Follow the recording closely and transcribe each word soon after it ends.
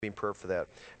in prayer for that.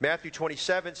 Matthew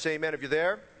 27, say amen if you're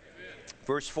there. Amen.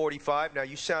 Verse 45. Now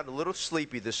you sound a little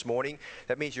sleepy this morning.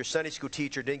 That means your Sunday school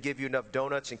teacher didn't give you enough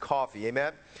donuts and coffee.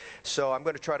 Amen. So I'm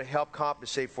going to try to help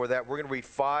compensate for that. We're going to read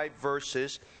 5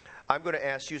 verses. I'm going to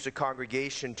ask you as a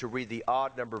congregation to read the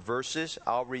odd number verses.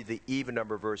 I'll read the even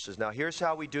number verses. Now here's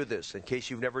how we do this, in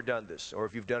case you've never done this or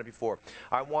if you've done it before.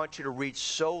 I want you to read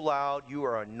so loud you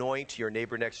are annoying to your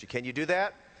neighbor next to you. Can you do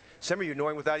that? Some of you are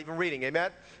annoying without even reading,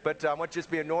 amen? But I want you to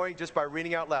be annoying just by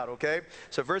reading out loud, okay?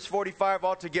 So verse 45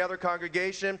 all together,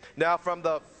 congregation. Now from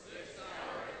the...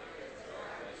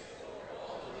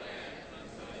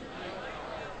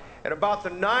 And about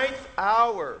the 9th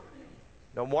hour,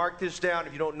 now mark this down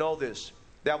if you don't know this,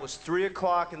 that was 3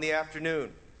 o'clock in the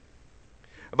afternoon.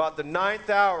 About the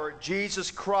 9th hour, Jesus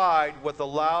cried with a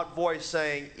loud voice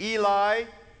saying, Eli,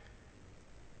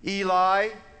 Eli,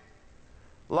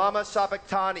 Lama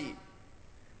Sabachthani,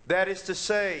 that is to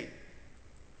say,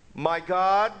 my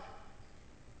God,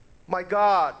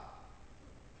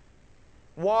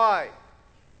 why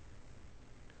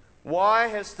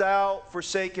hast thou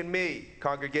forsaken me?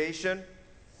 Congregation.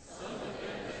 Some of them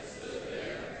that stood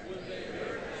there, when they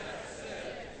heard Hast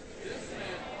said, this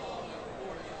man fallen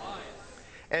before Elias.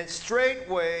 And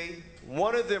straightway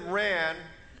one of them ran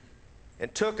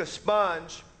and took a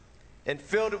sponge and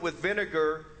filled it with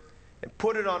vinegar and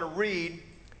put it on a reed,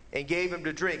 and gave him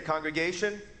to drink.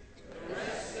 Congregation? The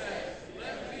rest said,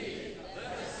 let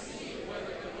us see whether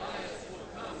Elias will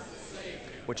come to save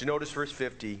him. Would you notice verse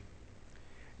 50?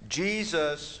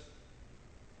 Jesus,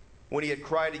 when he had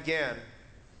cried again,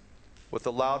 with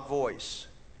a loud voice,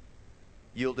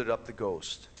 yielded up the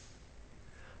ghost.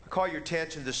 I call your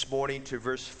attention this morning to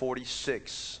verse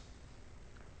 46.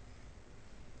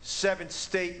 7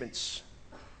 statements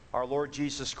our Lord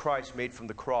Jesus Christ made from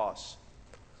the cross.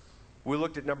 We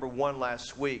looked at number 1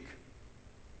 last week.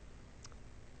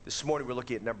 This morning we're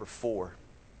looking at number 4.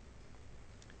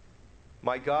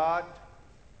 My God,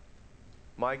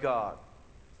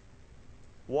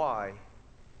 why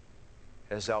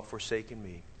hast thou forsaken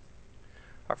me?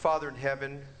 Our Father in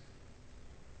heaven,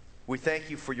 we thank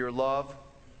you for your love,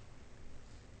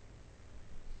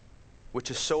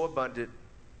 which is so abundant,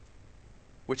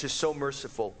 which is so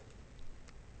merciful,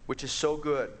 which is so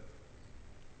good,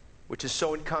 which is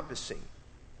so encompassing,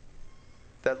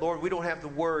 that, Lord, we don't have the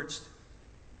words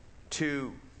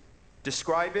to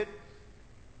describe it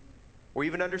or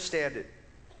even understand it,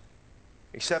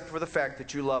 except for the fact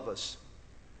that you love us.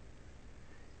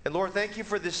 And, Lord, thank you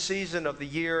for this season of the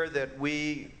year that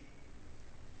we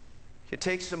can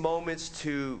take some moments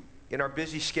to, in our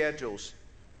busy schedules,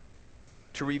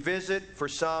 to revisit for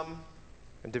some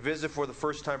and to visit for the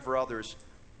first time for others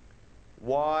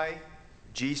why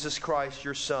Jesus Christ,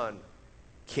 your Son,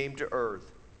 came to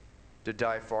earth to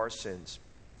die for our sins.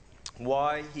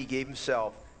 Why he gave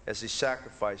himself as a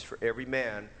sacrifice for every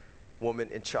man, woman,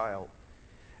 and child.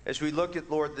 As we look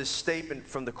at, Lord, this statement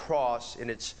from the cross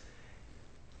and its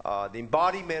the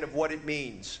embodiment of what it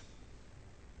means,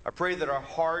 I pray that our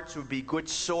hearts would be good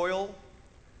soil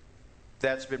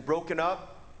that's been broken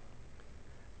up,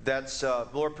 that's,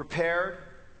 Lord, prepared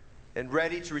and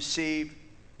ready to receive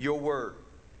your word.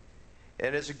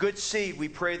 And as a good seed, we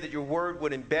pray that your word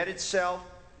would embed itself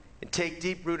and take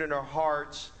deep root in our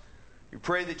hearts. We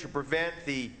pray that you prevent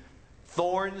the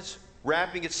thorns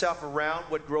wrapping itself around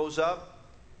what grows up,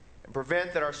 and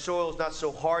prevent that our soil is not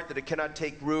so hard that it cannot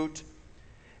take root,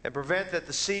 and prevent that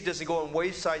the seed doesn't go in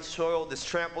wayside soil that's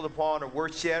trampled upon, or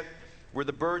worse yet, where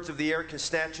the birds of the air can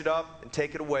snatch it up and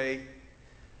take it away.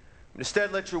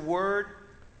 Instead, let your word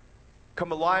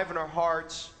come alive in our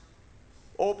hearts.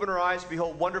 Open our eyes,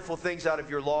 behold wonderful things out of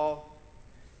your law.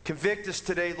 Convict us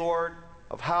today, Lord,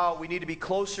 of how we need to be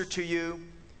closer to you.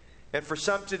 And for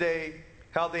some today,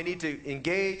 how they need to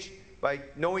engage by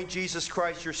knowing Jesus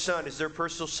Christ, your Son, as their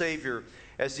personal Savior,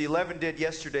 as the 11 did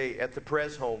yesterday at the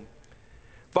Perez home.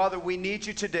 Father, we need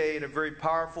you today in a very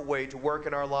powerful way to work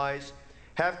in our lives.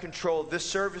 Have control of this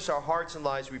service, our hearts and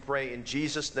lives, we pray in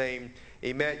Jesus' name.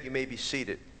 Amen. You may be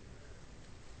seated.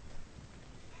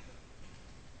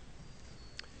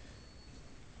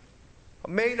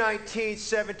 On May 19,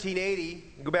 1780,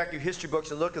 go back to your history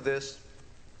books and look at this.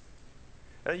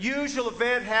 An unusual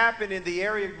event happened in the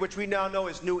area which we now know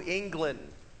as New England.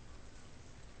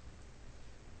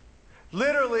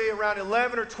 Literally around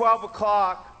 11 or 12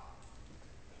 o'clock,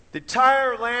 the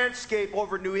entire landscape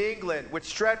over New England, which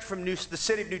stretched from the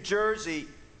city of New Jersey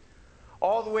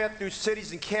all the way up through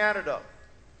cities in Canada,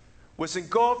 was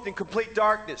engulfed in complete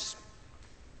darkness.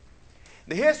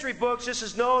 In the history books, this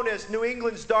is known as New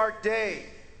England's Dark Day.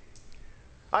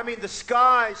 I mean, the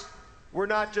skies were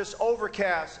not just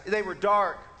overcast, they were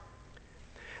dark.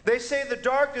 They say the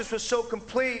darkness was so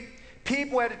complete,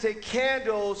 people had to take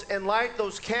candles and light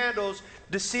those candles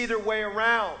to see their way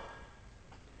around.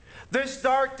 This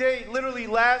dark day literally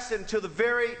lasted until the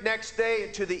very next day,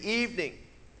 into the evening.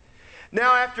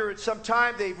 Now, after some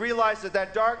time, they realized that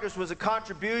that darkness was a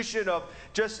contribution of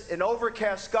just an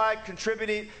overcast sky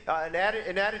contributing, and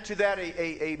added to that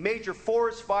a major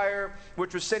forest fire,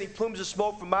 which was sending plumes of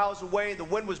smoke from miles away, and the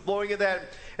wind was blowing at that.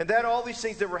 And that all these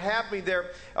things that were happening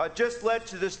there just led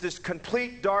to this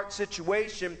complete dark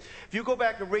situation. If you go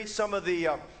back and read some of the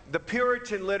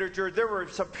Puritan literature, there were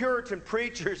some Puritan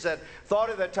preachers that thought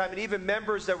at that time, and even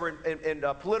members that were in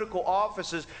political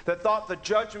offices, that thought the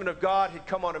judgment of God had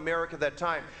come on America at that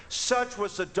time. Such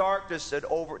was the darkness that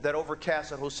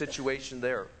overcast that whole situation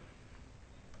there.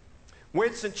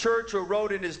 Winston Churchill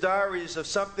wrote in his diaries of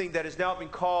something that has now been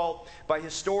called by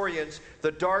historians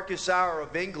the darkest hour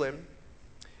of England.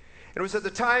 It was at the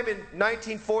time in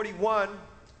 1941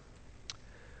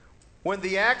 when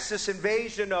the Axis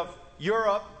invasion of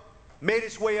Europe made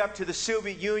its way up to the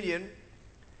Soviet Union,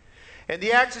 and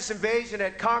the Axis invasion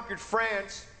had conquered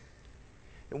France.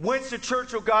 And Winston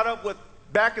Churchill got up with,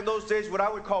 back in those days, what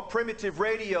I would call primitive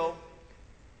radio,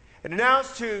 and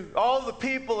announced to all the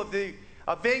people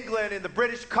of England and the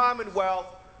British Commonwealth,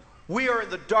 we are in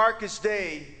the darkest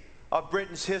day of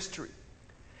Britain's history.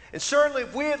 And certainly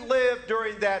if we had lived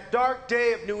during that dark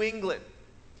day of New England,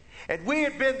 and we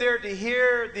had been there to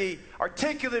hear the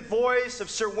articulate voice of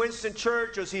Sir Winston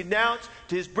Churchill as he announced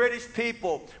to his British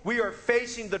people, we are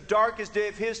facing the darkest day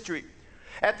of history.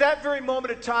 At that very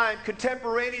moment of time,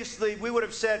 contemporaneously, we would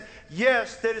have said,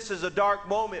 yes, this is a dark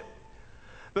moment.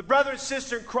 But brother and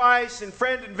sister in Christ and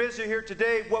friend and visitor here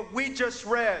today, what we just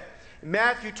read in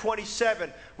Matthew 27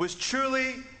 was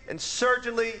truly and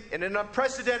certainly, in an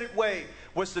unprecedented way,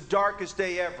 was the darkest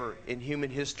day ever in human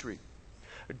history.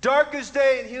 The darkest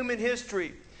day in human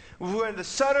history, when the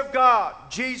Son of God,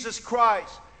 Jesus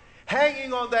Christ,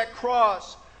 hanging on that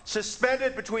cross,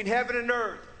 suspended between heaven and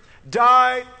earth,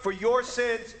 died for your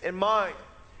sins and mine.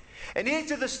 And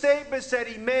each of the statements that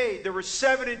he made, there were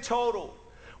 7 in total,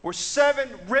 were 7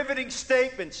 riveting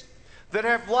statements that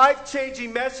have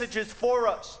life-changing messages for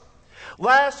us.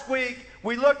 Last week,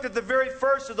 we looked at the very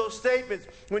first of those statements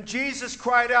when Jesus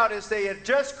cried out as they had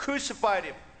just crucified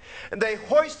him. And they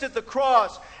hoisted the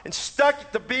cross and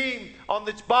stuck the beam on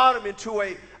its bottom into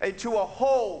a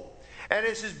hole. And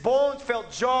as his bones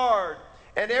felt jarred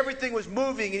and everything was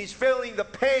moving and he's feeling the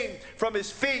pain from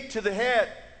his feet to the head,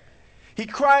 he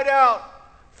cried out,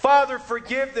 Father,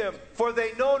 forgive them, for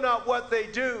they know not what they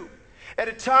do. At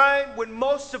a time when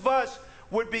most of us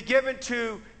would be given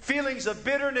to feelings of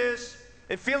bitterness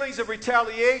and feelings of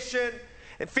retaliation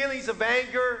and feelings of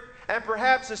anger and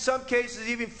perhaps in some cases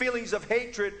even feelings of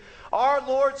hatred, our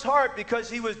Lord's heart, because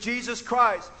he was Jesus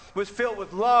Christ, was filled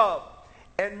with love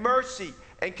and mercy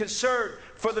and concern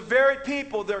for the very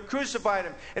people that crucified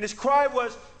him. And his cry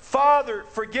was, Father,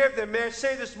 forgive them. May I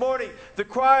say this morning, the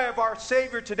cry of our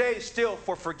Savior today is still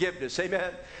for forgiveness.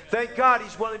 Amen. Thank God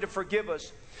he's willing to forgive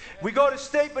us. We go to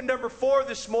statement number 4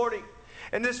 this morning.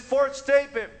 In this 4th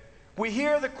statement, we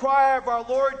hear the cry of our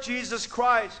Lord Jesus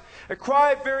Christ, a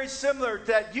cry very similar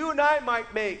that you and I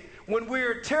might make when we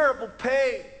are in terrible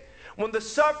pain, when the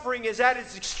suffering is at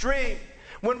its extreme,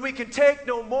 when we can take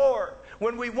no more,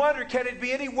 when we wonder, can it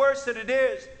be any worse than it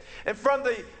is? And from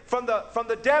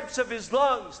the depths of his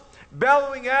lungs,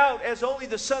 bellowing out as only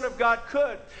the Son of God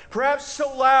could, perhaps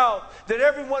so loud that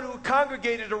everyone who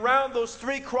congregated around those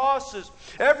 3 crosses,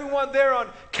 everyone there on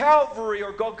Calvary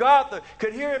or Golgotha,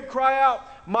 could hear him cry out,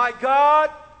 my God,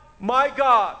 my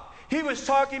God. He was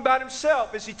talking about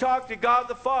himself as he talked to God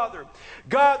the Father.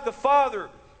 God the Father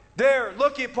there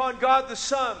looking upon God the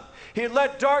Son. He had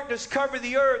let darkness cover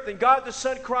the earth, and God the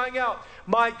Son crying out,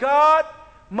 my God,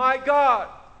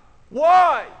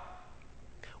 why?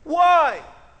 Why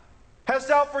hast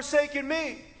thou forsaken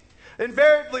me?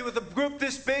 Invariably, with a group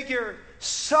this big here,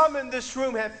 some in this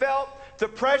room have felt the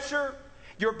pressure.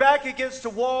 You're back against the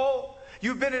wall.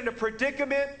 You've been in a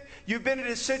predicament. You've been in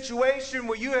a situation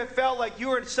where you have felt like you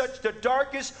were in such the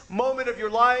darkest moment of your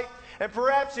life. And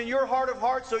perhaps in your heart of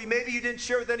hearts, so maybe you didn't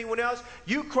share with anyone else,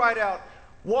 you cried out,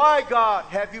 why, God,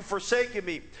 have you forsaken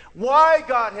me? Why,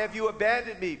 God, have you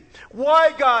abandoned me?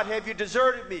 Why, God, have you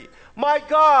deserted me? My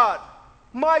God,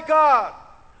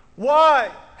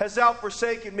 why hast thou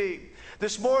forsaken me?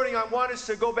 This morning I want us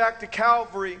to go back to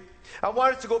Calvary I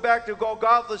want us to go back to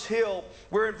Golgotha's hill,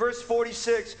 where in verse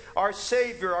 46, our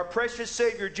Savior, our precious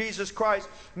Savior, Jesus Christ,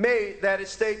 made that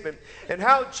statement. And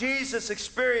how Jesus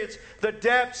experienced the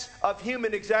depths of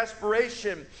human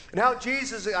exasperation, and how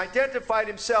Jesus identified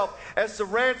himself as the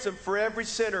ransom for every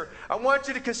sinner. I want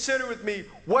you to consider with me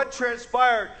what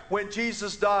transpired when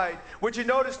Jesus died. Would you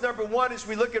notice, number one, as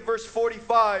we look at verse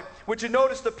 45, would you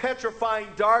notice the petrifying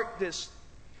darkness?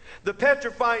 The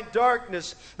petrifying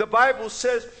darkness. The Bible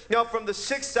says, now from the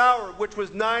 6th hour, which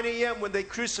was 9 a.m. when they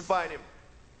crucified him.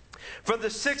 From the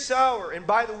 6th hour, and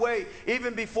by the way,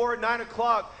 even before 9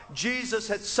 o'clock, Jesus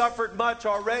had suffered much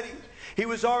already. He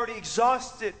was already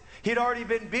exhausted. He had already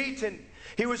been beaten.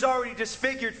 He was already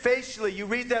disfigured facially. You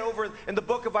read that over in the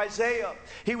book of Isaiah.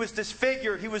 He was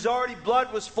disfigured. He was already,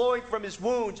 blood was flowing from his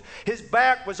wounds. His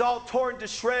back was all torn to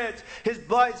shreds. His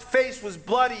face was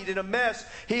bloodied in a mess.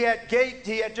 He had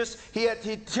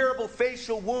terrible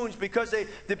facial wounds because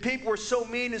the people were so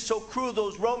mean and so cruel.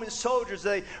 Those Roman soldiers,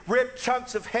 they ripped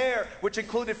chunks of hair, which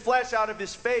included flesh, out of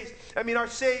his face. I mean, our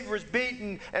Savior is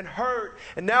beaten and hurt,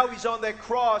 and now he's on that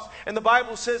cross. And the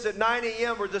Bible says at 9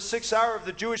 a.m. or the 6th hour of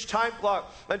the Jewish time clock,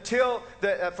 until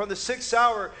from the 6th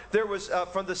hour, there was the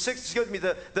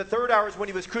 3rd hour is when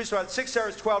he was crucified. The 6th hour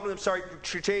is 12 noon. I'm sorry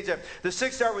to change that. The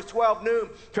 6th hour was 12 noon.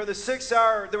 From the 6th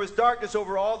hour, there was darkness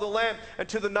over all the land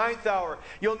until the 9th hour.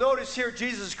 You'll notice here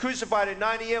Jesus is crucified at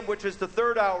 9 a.m., which is the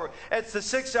 3rd hour. It's the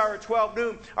 6th hour at 12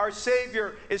 noon. Our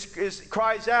Savior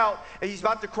cries out, and he's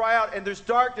about to cry out, and there's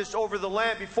darkness over the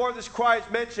land. Before this cry is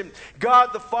mentioned,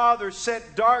 God the Father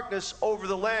sent darkness over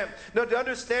the land. Now, to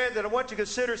understand that, I want you to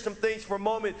consider some things for a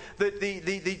moment,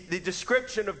 the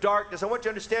description of darkness. I want you to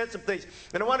understand some things.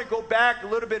 And I want to go back a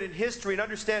little bit in history and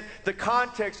understand the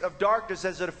context of darkness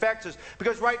as it affects us.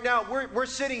 Because right now, we're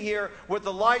sitting here with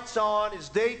the lights on, it's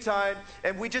daytime,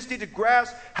 and we just need to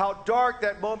grasp how dark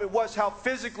that moment was, how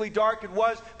physically dark it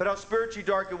was, but how spiritually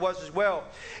dark it was as well.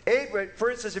 Abraham, for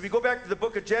instance, if you go back to the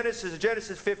book of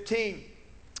Genesis 15,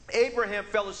 Abraham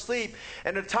fell asleep,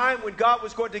 and a time when God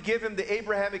was going to give him the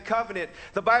Abrahamic covenant,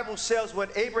 the Bible says when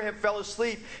Abraham fell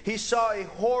asleep, he saw a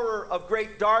horror of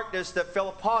great darkness that fell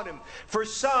upon him. For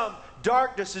some,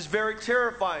 darkness is very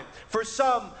terrifying. For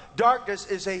some, darkness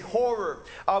is a horror.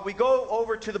 We go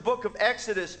over to the book of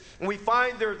Exodus, and we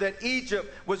find there that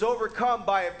Egypt was overcome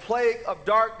by a plague of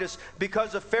darkness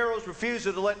because of Pharaoh's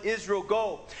refusal to let Israel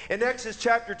go. In Exodus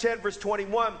chapter 10, verse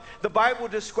 21, the Bible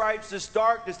describes this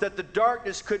darkness, that the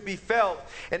darkness could be felt.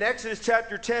 In Exodus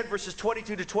chapter 10, verses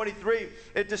 22 to 23,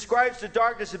 it describes the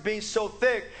darkness as being so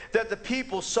thick that the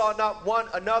people saw not one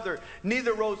another,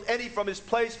 neither rose any from his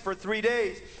place for 3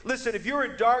 days. Listen, if you're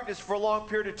in darkness for a long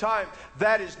period of time,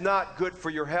 that is not good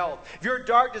for your health. If you're in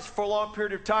darkness for a long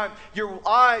period of time, your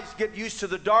eyes get used to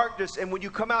the darkness, and when you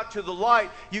come out to the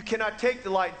light, you cannot take the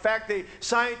light. In fact,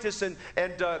 scientists and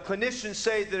clinicians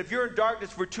say that if you're in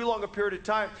darkness for too long a period of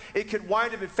time, it could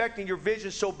wind up affecting your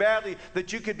vision so badly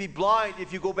that you could be blind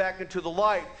if you go back into the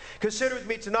light. Consider with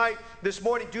me tonight, this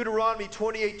morning, Deuteronomy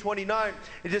 28:29.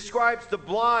 It describes the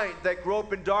blind that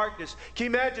grope in darkness. Can you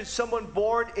imagine someone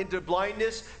born into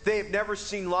blindness? They've never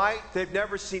seen light. They've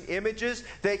never seen images.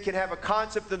 They can have a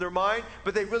concept in their mind,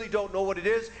 but they really don't know what it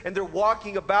is, and they're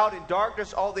walking about in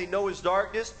darkness. All they know is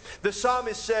darkness. The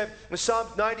psalmist said in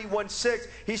Psalms 91:6,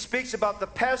 he speaks about the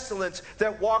pestilence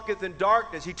that walketh in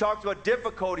darkness. He talks about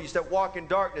difficulties that walk in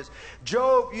darkness.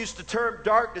 Job used the term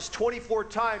darkness 24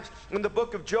 times in the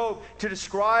book of Job to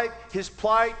describe his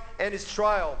plight and his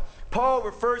trial. Paul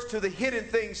refers to the hidden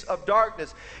things of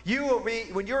darkness.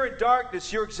 When you're in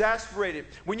darkness, you're exasperated.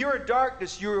 When you're in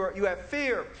darkness, you have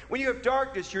fear. When you have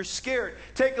darkness, you're scared.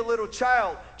 Take a little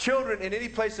child. Children in any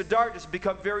place of darkness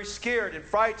become very scared and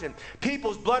frightened.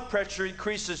 People's blood pressure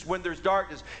increases when there's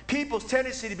darkness. People's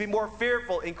tendency to be more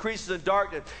fearful increases in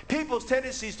darkness. People's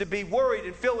tendencies to be worried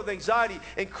and filled with anxiety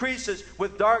increases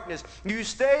with darkness. You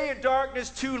stay in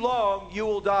darkness too long, you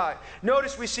will die.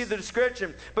 Notice we see the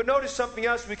description, but notice something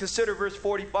else we consider. Verse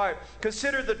 45.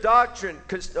 Consider the doctrine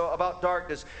about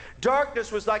darkness.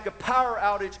 Darkness was like a power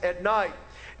outage at night.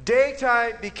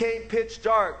 Daytime became pitch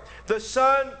dark. The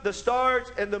sun, the stars,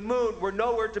 and the moon were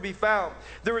nowhere to be found.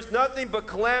 There was nothing but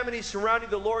calamity surrounding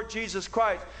the Lord Jesus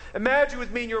Christ. Imagine with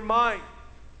me in your mind,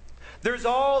 there's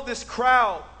all this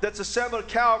crowd that's assembled at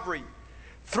Calvary,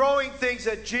 throwing things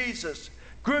at Jesus.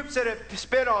 Groups that have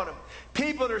spit on him.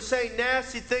 People that are saying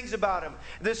nasty things about him.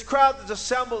 This crowd that's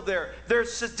assembled there, they're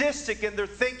sadistic in their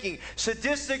thinking.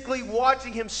 Sadistically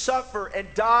watching him suffer and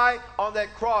die on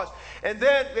that cross. And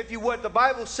then, if you would, the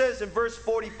Bible says in verse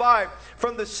 45,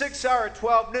 from the 6th hour at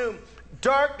 12 noon,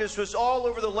 Darkness was all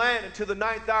over the land until the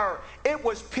 9th hour. It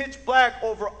was pitch black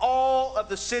over all of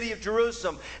the city of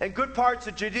Jerusalem and good parts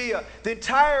of Judea. The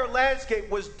entire landscape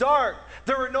was dark.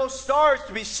 There were no stars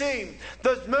to be seen.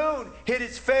 The moon hid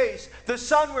its face. The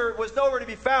sun was nowhere to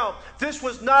be found. This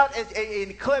was not an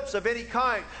eclipse of any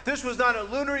kind. This was not a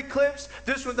lunar eclipse.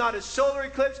 This was not a solar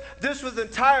eclipse. This was the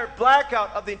entire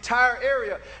blackout of the entire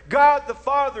area. God the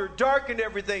Father darkened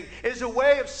everything. It is a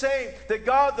way of saying that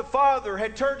God the Father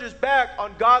had turned his back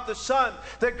on God the Son.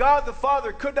 That God the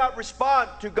Father could not respond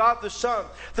to God the Son.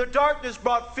 The darkness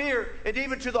brought fear, and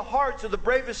even to the hearts of the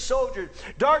bravest soldiers.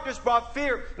 Darkness brought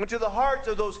fear into the hearts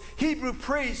of those Hebrew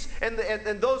priests and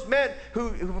those men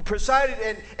who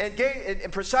presided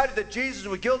and presided that Jesus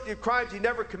was guilty of crimes he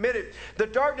never committed. The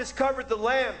darkness covered the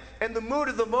land, and the mood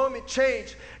of the moment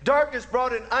changed. Darkness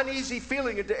brought an uneasy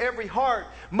feeling into every heart.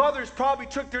 Mothers probably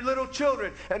took their little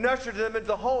children and ushered them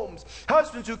into homes.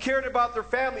 Husbands who cared about their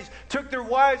families took their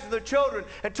wives and their children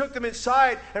and took them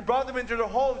inside and brought them into their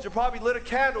homes and probably lit a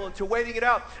candle until waiting it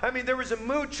out. I mean, there was a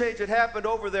mood change that happened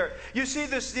over there. You see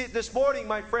this morning,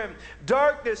 my friend,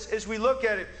 darkness, as we look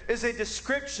at it, is a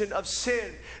description of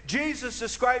sin. Jesus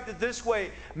described it this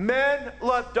way: men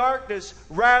love darkness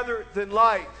rather than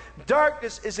light.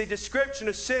 Darkness is a description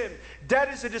of sin.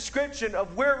 That is a description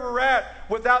of where we're at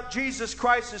without Jesus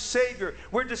Christ as Savior.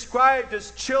 We're described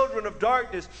as children of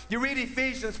darkness. You read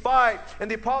Ephesians 5, and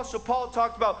the Apostle Paul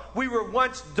talked about we were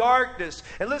once darkness.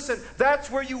 And listen, that's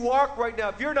where you walk right now.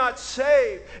 If you're not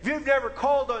saved, if you've never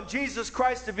called on Jesus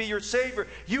Christ to be your Savior,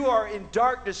 you are in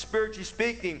darkness, spiritually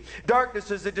speaking. Darkness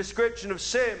is a description of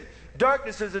sin.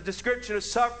 Darkness is a description of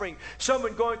suffering.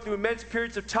 Someone going through immense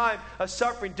periods of time of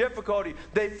suffering, difficulty.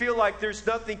 They feel like there's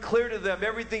nothing clear to them.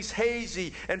 Everything's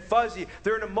hazy and fuzzy.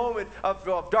 They're in a moment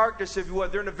of darkness, if you will.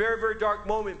 They're in a very, very dark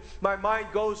moment. My mind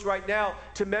goes right now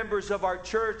to members of our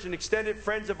church and extended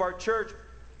friends of our church.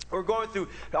 We're going through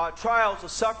trials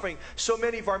of suffering. So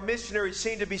many of our missionaries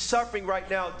seem to be suffering right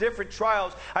now, different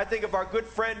trials. I think of our good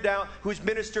friend down who's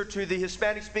ministered to the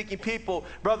Hispanic-speaking people,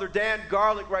 Brother Dan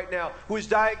Garlic right now, who is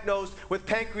diagnosed with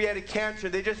pancreatic cancer.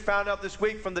 They just found out this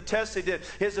week from the test they did.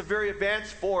 He has a very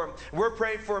advanced form. We're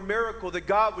praying for a miracle that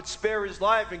God would spare his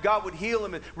life and God would heal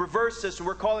him and reverse this. And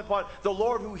we're calling upon the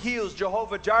Lord who heals,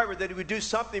 Jehovah Jireh, that he would do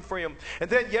something for him. And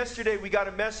then yesterday we got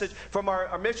a message from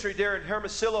our missionary there in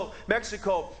Hermosillo,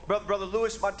 Mexico, Brother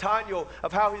Luis Montano,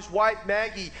 of how his wife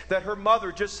Maggie, that her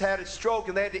mother just had a stroke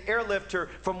and they had to airlift her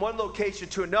from one location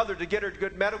to another to get her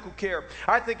good medical care.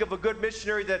 I think of a good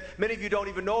missionary that many of you don't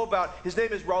even know about. His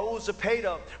name is Raul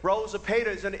Zepeda. Raul Zepeda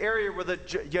is an area where the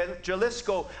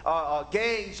Jalisco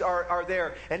gangs are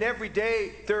there. And every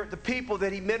day, the people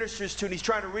that he ministers to and he's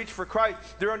trying to reach for Christ,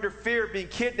 they're under fear of being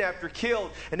kidnapped or killed.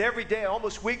 And every day,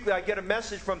 almost weekly, I get a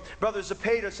message from Brother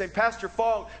Zepeda saying, Pastor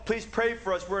Fogg, please pray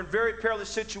for us. We're in very perilous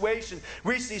situations.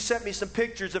 Recently he sent me some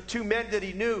pictures of two men that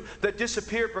he knew that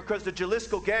disappeared because the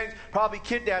Jalisco gangs probably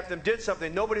kidnapped them, did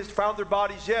something. Nobody's found their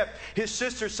bodies yet. His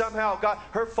sister somehow got,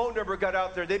 her phone number got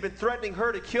out there. They've been threatening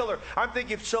her to kill her. I'm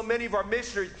thinking of so many of our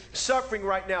missionaries suffering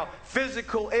right now,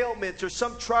 physical ailments or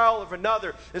some trial of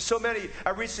another. And so many, I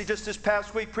recently just this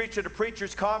past week preached at a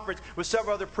preachers conference with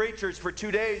several other preachers for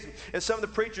 2 days, and some of the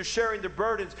preachers sharing their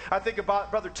burdens. I think about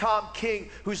Brother Tom King,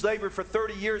 who's labored for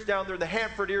 30 years down there in the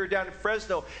Hanford area down in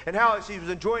Fresno. And how, as he was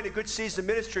enjoying a good season of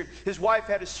ministry, his wife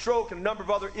had a stroke and a number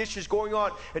of other issues going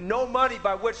on, and no money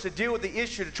by which to deal with the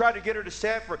issue to try to get her to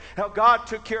Stanford. How God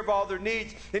took care of all their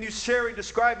needs. And he's sharing,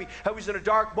 describing how he's in a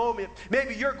dark moment.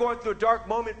 Maybe you're going through a dark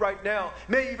moment right now.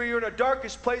 Maybe you're in a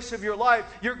darkest place of your life.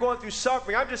 You're going through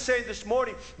suffering. I'm just saying this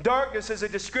morning, darkness is a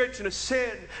description of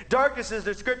sin. Darkness is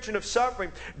a description of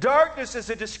suffering. Darkness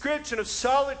is a description of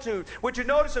solitude. Would you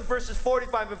notice in verses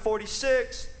 45 and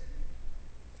 46?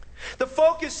 The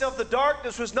focus of the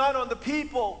darkness was not on the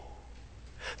people.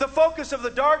 The focus of the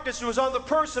darkness was on the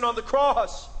person on the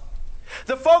cross.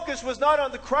 The focus was not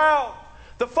on the crowd.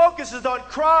 The focus is on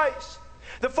Christ.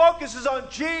 The focus is on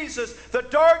Jesus. The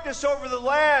darkness over the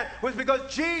land was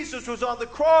because Jesus was on the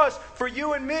cross for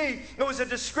you and me. It was a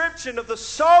description of the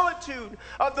solitude,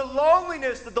 of the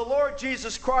loneliness that the Lord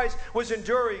Jesus Christ was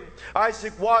enduring.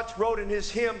 Isaac Watts wrote in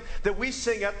his hymn that we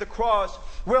sing at the cross,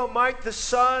 well might the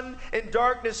sun in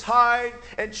darkness hide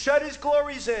and shut his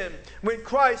glories in when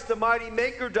Christ the mighty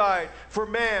Maker died for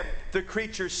man, the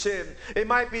creature's sin. It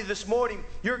might be this morning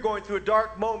you're going through a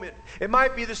dark moment. It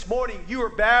might be this morning you are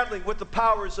battling with the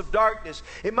powers of darkness.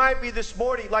 It might be this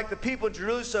morning, like the people in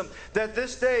Jerusalem, that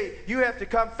this day you have to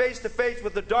come face to face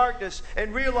with the darkness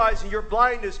and realizing your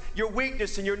blindness, your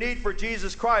weakness, and your need for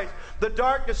Jesus Christ. The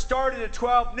darkness started at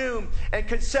 12 noon and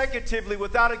consecutively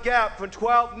without a gap from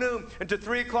 12 noon until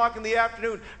 3 o'clock in the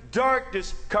afternoon,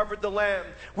 darkness covered the land.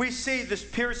 We see this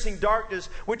piercing darkness.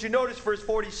 Would you notice verse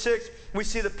 46? We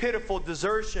see the pitiful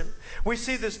desertion. We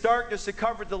see this darkness that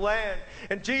covered the land.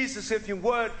 And Jesus, if you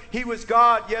would, he was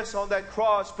God, yes, on that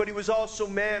cross, but he was also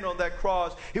man on that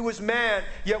cross. He was man,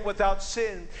 yet without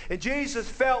sin. And Jesus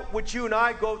felt what you and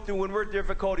I go through when we're in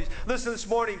difficulties. Listen, this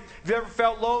morning, have you ever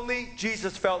felt lonely?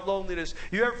 Jesus felt loneliness.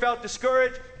 You ever felt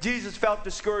discouraged? Jesus felt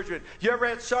discouragement. You ever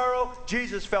had sorrow?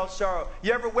 Jesus felt sorrow.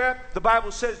 You ever wept? The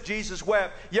Bible says Jesus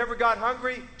wept. You ever got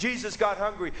hungry? Jesus got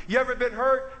hungry. You ever been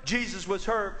hurt? Jesus was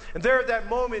hurt. And there at that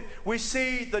moment, we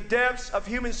see the depths of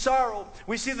human sorrow.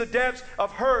 We see the depths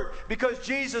of hurt, because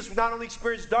Jesus not only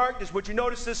experienced darkness, would you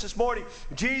notice this morning?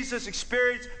 Jesus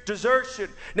experienced desertion.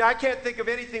 Now, I can't think of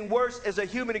anything worse as a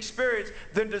human experience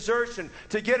than desertion.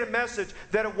 To get a message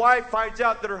that a wife finds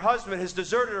out that her husband has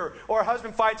deserted her, or a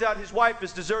husband finds out his wife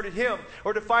has deserted him,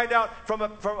 or to find out from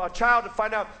a child to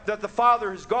find out that the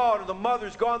father is gone or the mother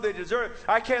is gone, they desert.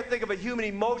 I can't think of a human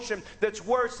emotion that's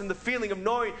worse than the feeling of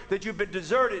knowing that you've been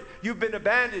deserted, you've been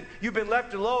abandoned, you've been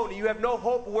left alone, and you have no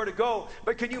hope of where to go.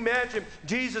 But can you imagine?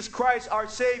 Jesus Christ, our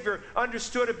Savior,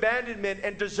 understood abandonment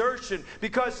and desertion,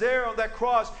 because there on that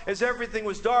cross, as everything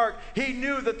was dark, he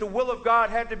knew that the will of God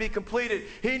had to be completed.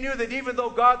 He knew that even though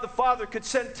God the Father could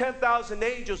send 10,000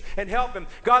 angels and help him,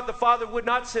 God the Father would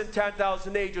not send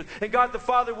 10,000 angels, and God the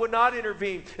Father would not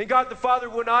intervene, and God the Father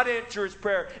would not answer his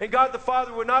prayer, and God the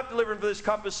Father would not deliver him from this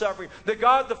cup of suffering, that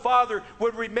God the Father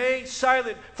would remain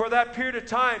silent for that period of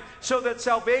time, so that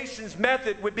salvation's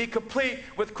method would be complete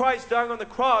with Christ dying on the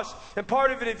cross. And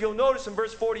part of it, if you'll notice in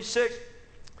verse 46,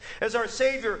 as our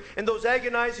Savior in those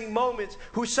agonizing moments,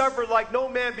 who suffered like no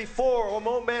man before or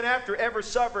no man after ever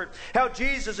suffered, how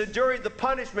Jesus endured the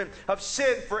punishment of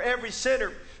sin for every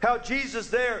sinner. How Jesus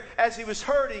there, as he was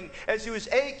hurting, as he was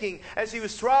aching, as he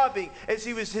was throbbing, as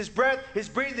his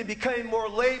breathing became more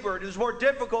labored. It was more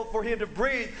difficult for him to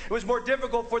breathe. It was more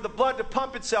difficult for the blood to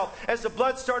pump itself. As the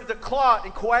blood started to clot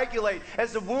and coagulate,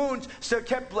 as the wounds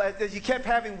as he kept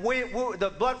having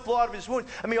the blood flow out of his wounds.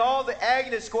 I mean, all the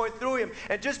agony going through him,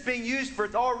 and just being used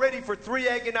already for 3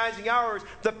 agonizing hours.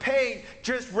 The pain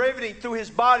just riveting through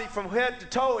his body from head to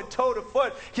toe and toe to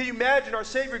foot. Can you imagine our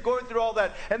Savior going through all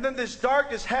that? And then this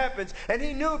darkness happens, and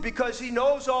he knew, because he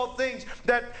knows all things,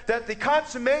 that the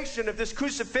consummation of this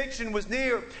crucifixion was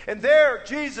near. And there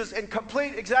Jesus, in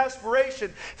complete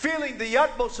exasperation, feeling the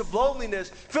utmost of loneliness,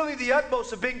 feeling the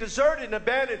utmost of being deserted and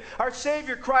abandoned, our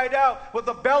Savior cried out with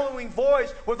a bellowing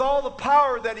voice, with all the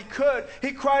power that he could.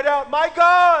 He cried out, "My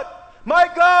God, my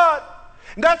God."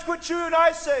 And that's what you and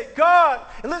I say, God.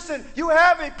 And listen, you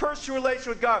have a personal relation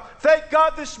with God. Thank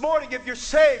God this morning if you're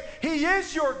saved. He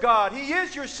is your God. He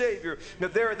is your Savior. Now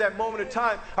there at that moment of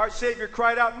time, our Savior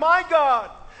cried out, "My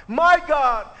God, my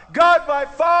God, God my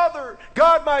Father,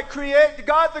 God my Creator,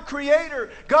 God the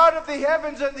Creator, God of the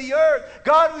heavens and the earth,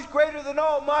 God who's greater than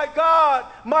all, my God,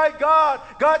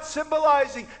 God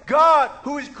symbolizing God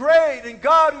who is great and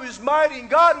God who is mighty and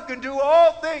God who can do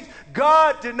all things.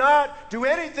 God did not do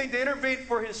anything to intervene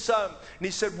for his Son. And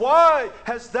he said, "Why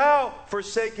hast thou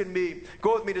forsaken me?"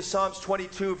 Go with me to Psalms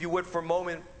 22 if you would for a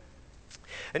moment.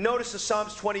 And notice in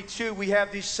Psalms 22, we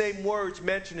have these same words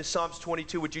mentioned in Psalms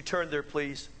 22. Would you turn there,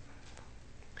 please?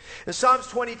 In Psalms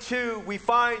 22, we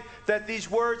find that these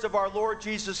words of our Lord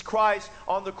Jesus Christ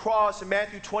on the cross in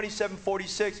Matthew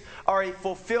 27:46 are a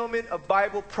fulfillment of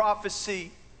Bible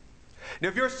prophecy. Now,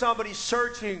 if you're somebody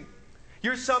searching,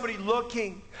 you're somebody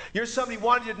looking, you're somebody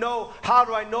wanting to know, how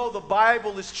do I know the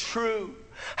Bible is true?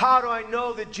 How do I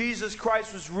know that Jesus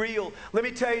Christ was real? Let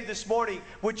me tell you this morning,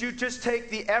 would you just take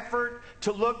the effort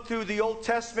to look through the Old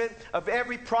Testament of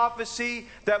every prophecy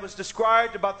that was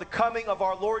described about the coming of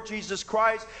our Lord Jesus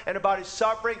Christ and about his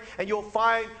suffering, and you'll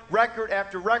find record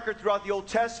after record throughout the Old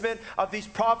Testament of these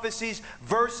prophecies,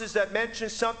 verses that mention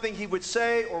something he would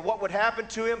say or what would happen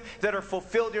to him that are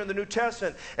fulfilled here in the New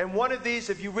Testament. And one of these,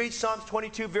 if you read Psalms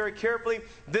 22 very carefully,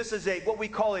 this is what we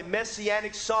call a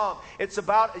messianic psalm. It's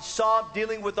about a psalm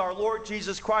dealing with our Lord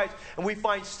Jesus Christ. And we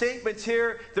find statements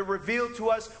here that reveal to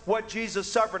us what Jesus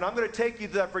suffered. I'm going to take you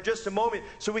to that for just a moment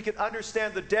so we can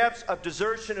understand the depths of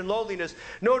desertion and loneliness.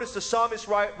 Notice the psalmist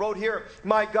wrote here,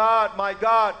 my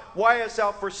God, why hast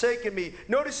thou forsaken me?"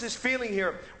 Notice his feeling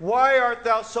here. "Why art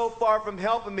thou so far from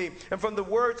helping me, and from the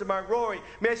words of my roaring?"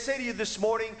 May I say to you this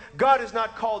morning, God has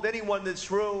not called anyone in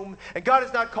this room, and God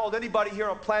has not called anybody here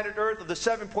on planet Earth of the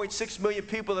 7.6 million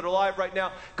people that are alive right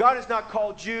now. God has not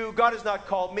called you. God has not not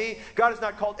called me. God has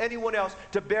not called anyone else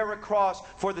to bear a cross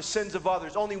for the sins of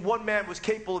others. Only one man was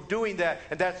capable of doing that,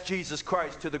 and that's Jesus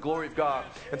Christ, to the glory of God.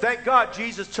 And thank God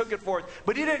Jesus took it for us.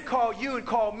 But he didn't call you and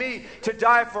call me to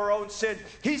die for our own sins.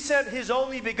 He sent his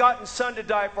only begotten Son to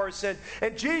die for our sins.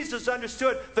 And Jesus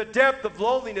understood the depth of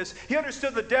loneliness. He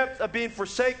understood the depth of being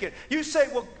forsaken. You say,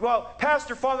 well,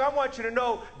 Pastor Fong, I want you to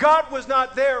know God was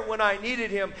not there when I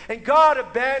needed him. And God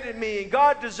abandoned me, and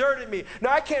God deserted me.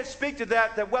 Now, I can't speak to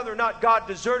that whether or not God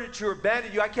deserted you or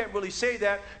abandoned you. I can't really say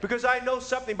that, because I know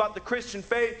something about the Christian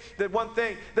faith, that one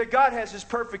thing, that God has his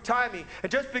perfect timing.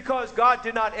 And just because God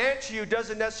did not answer you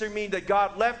doesn't necessarily mean that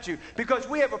God left you, because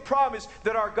we have a promise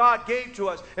that our God gave to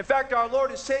us. In fact, our Lord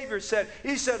and Savior said,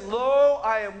 he said, lo,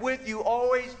 I am with you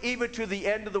always, even to the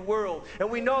end of the world. And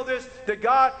we know this, that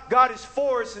God is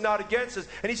for us and not against us.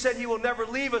 And he said he will never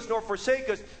leave us nor forsake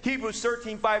us. Hebrews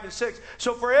 13:5-6.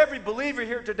 So for every believer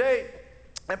here today,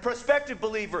 and prospective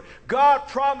believer, God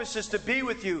promises to be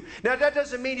with you. Now, that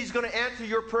doesn't mean he's going to answer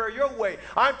your prayer your way.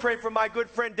 I'm praying for my good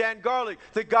friend Dan Garlick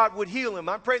that God would heal him.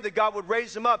 I'm praying that God would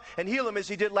raise him up and heal him as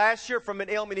he did last year from an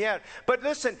ailment he had. But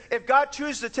listen, if God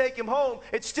chooses to take him home,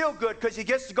 it's still good, because he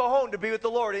gets to go home to be with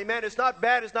the Lord. Amen. It's not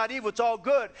bad. It's not evil. It's all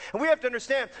good. And we have to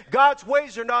understand, God's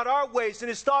ways are not our ways, and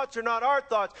his thoughts are not our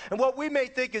thoughts. And what we may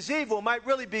think is evil might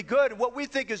really be good, and what we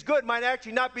think is good might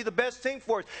actually not be the best thing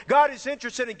for us. God is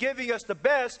interested in giving us the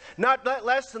best, not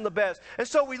less than the best. And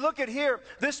so we look at here,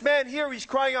 this man here, he's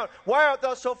crying out, why art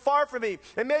thou so far from me?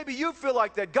 And maybe you feel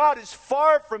like that. God is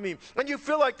far from me. And you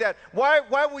feel like that. Why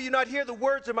will you not hear the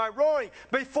words of my roaring?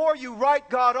 Before you write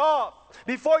God off,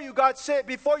 before you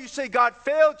say God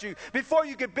failed you, before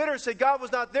you get bitter and say God was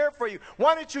not there for you,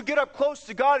 why don't you get up close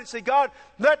to God and say, God,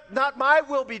 let not my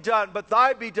will be done, but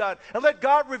thy be done. And let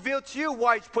God reveal to you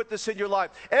why he's put this in your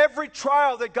life. Every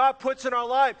trial that God puts in our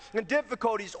life and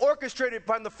difficulties orchestrated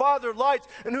by the Father of lights,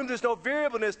 in whom there's no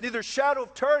variableness, neither shadow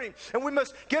of turning. And we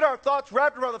must get our thoughts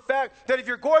wrapped around the fact that if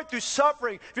you're going through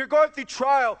suffering, if you're going through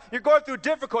trial, you're going through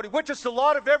difficulty, which is the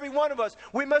lot of every one of us,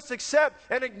 we must accept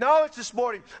and acknowledge this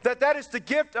morning that that is the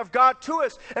gift of God to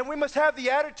us. And we must have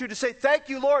the attitude to say, thank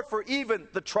you, Lord, for even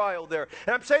the trial there.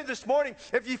 And I'm saying this morning,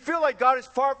 if you feel like God is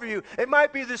far from you, it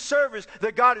might be this service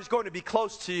that God is going to be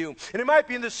close to you. And it might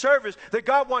be in this service that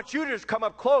God wants you to just come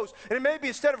up close. And it may be,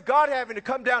 instead of God having to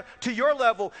come down to your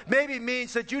level, maybe it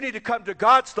means that you need to come to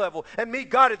God's level and meet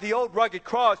God at the old rugged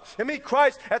cross, and meet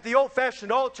Christ at the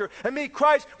old-fashioned altar, and meet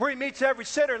Christ where he meets every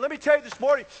sinner. And let me tell you this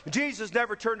morning, Jesus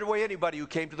never turned away anybody who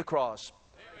came to the cross.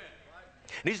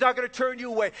 And he's not going to turn you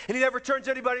away. And he never turns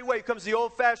anybody away who comes to the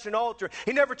old-fashioned altar.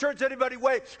 He never turns anybody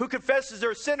away who confesses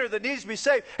they're a sinner that needs to be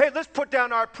saved. Hey, let's put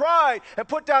down our pride and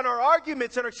put down our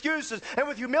arguments and our excuses, and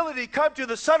with humility come to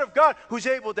the Son of God, who's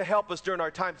able to help us during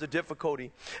our times of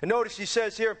difficulty. And notice he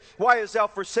says here, why hast thou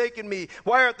forsaken me?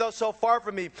 Why art thou so far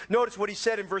from me? Notice what he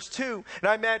said in verse 2. And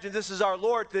I imagine this is our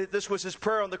Lord. This was his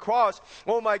prayer on the cross.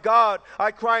 Oh my God,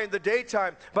 I cry in the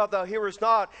daytime, but thou hearest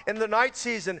not. In the night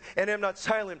season, and am not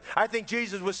silent. I think Jesus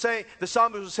was saying, the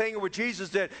psalmist was saying what Jesus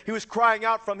did. He was crying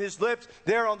out from his lips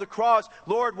there on the cross,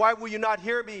 Lord, why will you not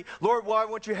hear me? Lord, why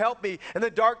won't you help me? And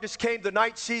then darkness came, the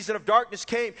night season of darkness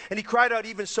came, and he cried out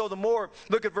even so the more.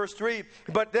 Look at verse 3.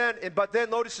 But then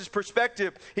notice his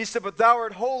perspective. He said, but thou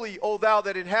art holy, O thou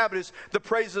that inhabitest the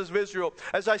praises of Israel.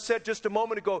 As I said just a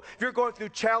moment ago, if you're going through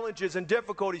challenges and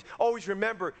difficulties, always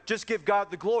remember, just give God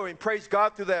the glory and praise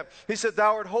God through that. He said,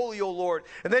 thou art holy, O Lord.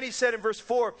 And then he said in verse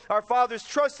 4, our fathers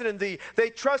trusted in thee. They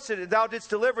trusted, and thou didst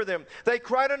deliver them. They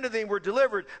cried unto thee and were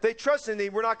delivered. They trusted in thee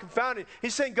and were not confounded.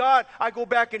 He's saying, God, I go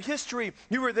back in history.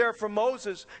 You were there for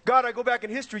Moses. God, I go back in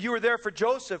history. You were there for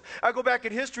Joseph. I go back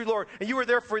in history, Lord, and you were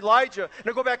there for Elijah. And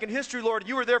I go back in history, Lord, and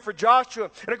you were there for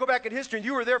Joshua. And I go back in history, and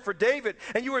you were there for David.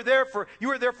 And you were there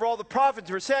for all the prophets,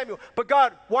 for Samuel. But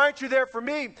God, why aren't you there for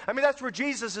me? I mean, that's where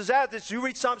Jesus is at. This, you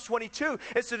read Psalms 22.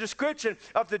 It's a description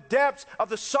of the depths of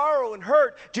the sorrow and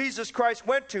hurt Jesus Christ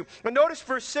went to. And notice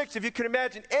verse 6, if you can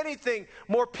imagine anything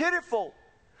more pitiful,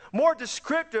 more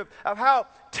descriptive of how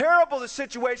terrible the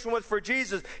situation was for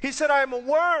Jesus. He said, I am a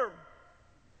worm.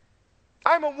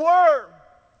 I'm a worm.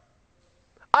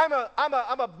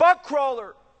 I'm a bug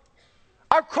crawler.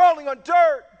 I'm crawling on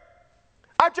dirt.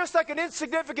 I'm just like an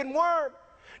insignificant worm.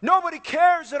 Nobody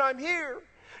cares that I'm here.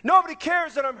 Nobody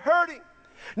cares that I'm hurting.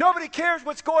 Nobody cares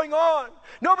what's going on.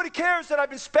 Nobody cares that I've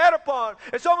been spat upon.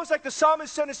 It's almost like the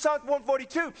psalmist said in Psalm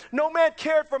 142, no man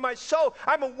cared for my soul.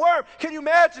 I'm a worm. Can you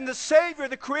imagine the Savior,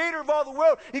 the Creator of all the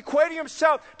world, equating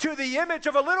himself to the image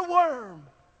of a little worm?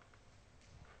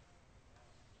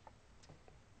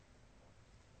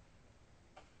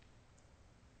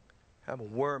 I'm a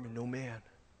worm and no man.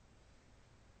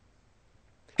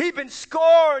 He'd been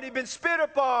scorned. He'd been spit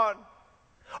upon.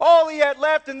 All he had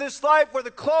left in this life were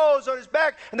the clothes on his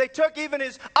back, and they took even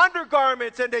his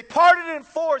undergarments and they parted it in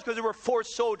fours because there were 4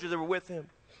 soldiers that were with him.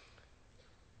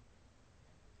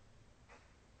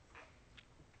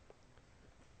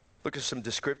 Look at some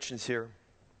descriptions here.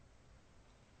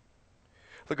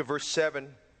 Look at verse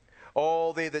 7.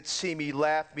 All they that see me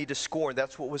laugh me to scorn.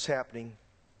 That's what was happening.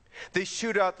 They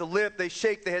shoot out the lip, they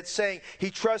shake the head, saying, he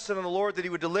trusted in the Lord that he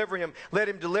would deliver him. Let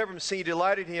him deliver him, seeing he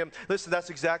delighted in him. Listen, that's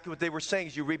exactly what they were saying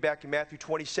as you read back in Matthew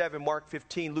 27, Mark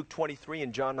 15, Luke 23,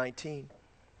 and John 19.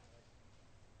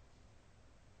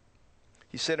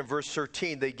 He said in verse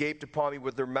 13, they gaped upon me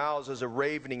with their mouths as a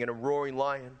ravening and a roaring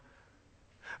lion.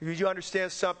 Did you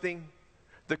understand something?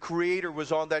 The Creator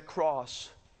was on that cross.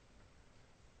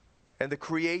 And the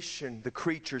creation, the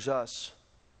creatures, us,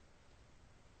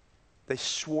 they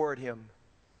swore at him.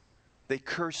 They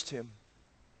cursed him.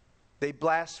 They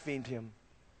blasphemed him.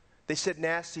 They said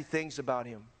nasty things about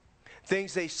him.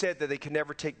 Things they said that they could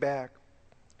never take back.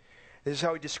 This is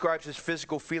how he describes his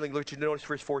physical feeling. Look, you notice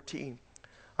verse 14.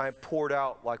 I am poured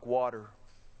out like water.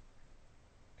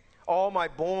 All my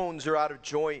bones are out of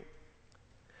joint.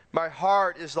 My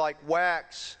heart is like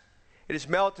wax. It is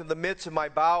melted in the midst of my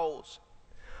bowels.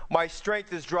 My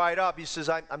strength is dried up. He says,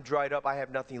 I'm dried up. I have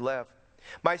nothing left.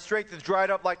 My strength is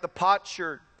dried up like the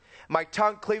potsherd. My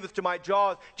tongue cleaveth to my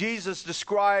jaws. Jesus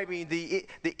describing the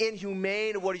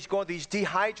inhumane of what he's going through. He's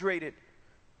dehydrated.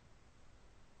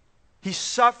 He's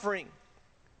suffering.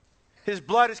 His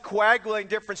blood is coagulating in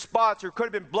different spots. There could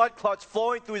have been blood clots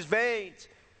flowing through his veins.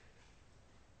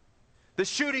 The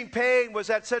shooting pain was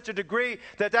at such a degree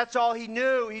that that's all he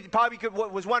knew. He probably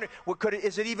was wondering,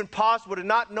 is it even possible to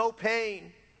not know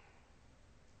pain?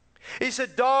 He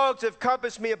said, dogs have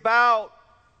compassed me about.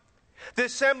 The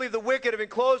assembly of the wicked have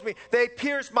enclosed me. They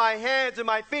pierced my hands and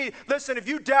my feet. Listen, if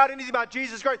you doubt anything about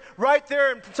Jesus Christ, right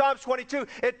there in Psalms 22,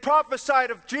 it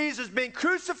prophesied of Jesus being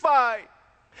crucified.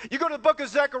 You go to the book of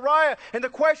Zechariah, and the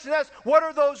question is, what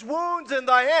are those wounds in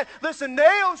thy hand? Listen,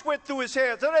 nails went through his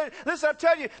hands. Listen, I'm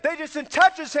telling you, they just didn't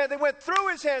touch his hand. They went through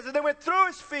his hands, and they went through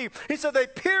his feet. He said, they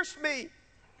pierced me.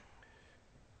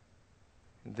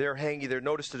 And they're hanging there.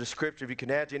 Notice the description. If you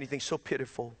can add to anything so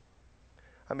pitiful.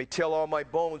 I may tell all my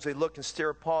bones, they look and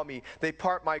stare upon me. They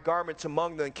part my garments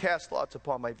among them and cast lots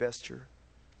upon my vesture.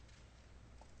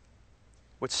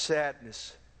 What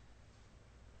sadness.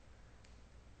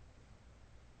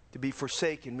 To be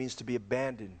forsaken means to be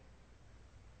abandoned,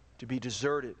 to be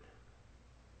deserted,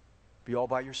 be all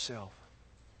by yourself.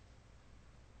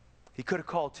 He could have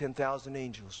called 10,000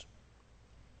 angels,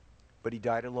 but he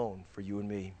died alone for you and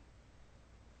me.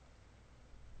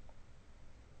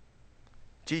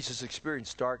 Jesus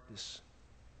experienced darkness.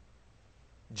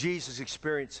 Jesus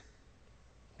experienced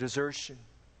desertion.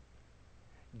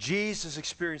 Jesus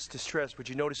experienced distress. But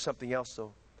you notice something else,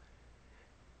 though.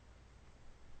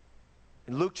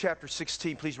 In Luke chapter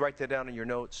 16, please write that down in your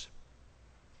notes.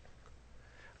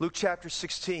 Luke chapter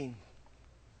 16,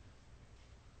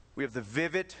 we have the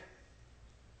vivid,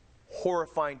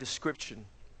 horrifying description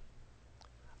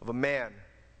of a man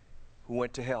who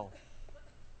went to hell.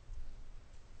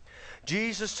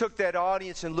 Jesus took that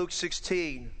audience in Luke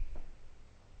 16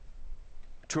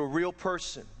 to a real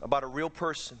person, about a real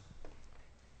person.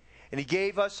 And he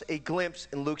gave us a glimpse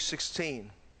in Luke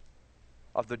 16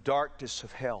 of the darkness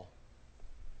of hell.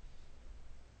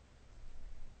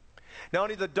 Not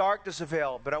only the darkness of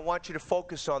hell, but I want you to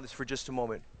focus on this for just a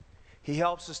moment. He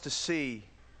helps us to see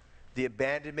the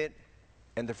abandonment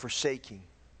and the forsaking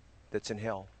that's in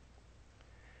hell.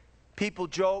 People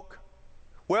joke,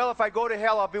 well, if I go to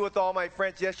hell, I'll be with all my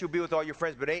friends. Yes, you'll be with all your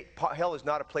friends, but hell is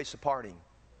not a place of partying.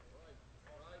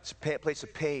 It's a place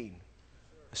of pain,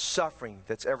 a suffering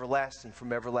that's everlasting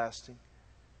from everlasting.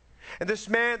 And this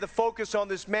man, the focus on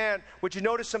this man, would you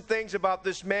notice some things about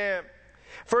this man?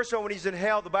 First of all, when he's in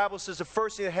hell, the Bible says the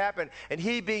first thing that happened, and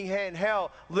he being in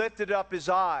hell, lifted up his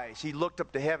eyes. He looked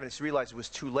up to heaven and realized it was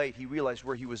too late. He realized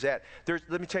where he was at.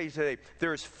 Let me tell you today,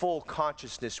 there is full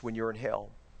consciousness when you're in hell.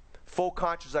 Full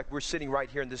consciousness, like we're sitting right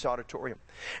here in this auditorium.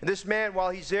 And this man, while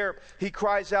he's there, he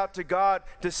cries out to God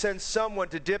to send someone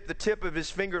to dip the tip of his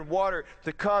finger in water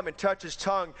to come and touch his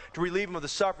tongue to relieve him of the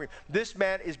suffering. This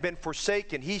man has been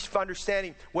forsaken. He's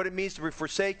understanding what it means to be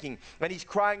forsaken. And he's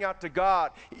crying out to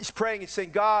God. He's praying and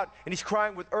saying, God, and he's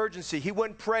crying with urgency. He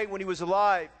wouldn't pray when he was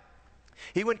alive.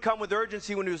 He wouldn't come with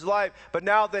urgency when he was alive, but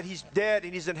now that he's dead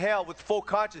and he's in hell with full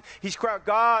conscience, he's crying,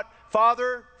 God,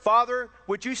 Father,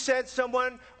 would you send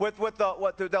someone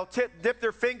they'll dip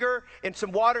their finger in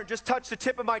some water and just touch the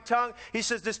tip of my tongue? He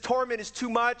says this torment is too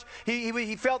much.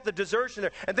 He felt the desertion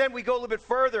there. And then we go a little bit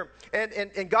further,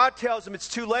 and God tells him it's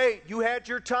too late. You had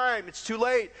your time. It's too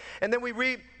late. And then we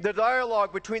read the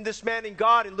dialogue between this man and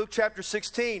God in Luke chapter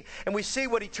 16, and we see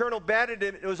what eternal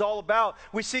abandonment was all about.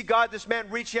 We see this man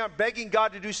reaching out, begging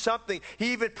God to do something.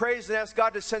 He even prays and asks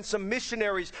God to send some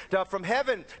missionaries from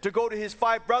heaven to go to his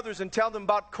 5 brothers and tell them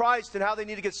about Christ and how they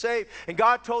need to get saved. And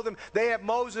God told them, they have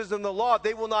Moses and the law.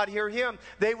 They will not hear him.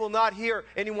 They will not hear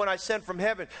anyone I send from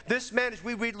heaven. This man, as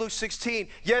we read Luke 16,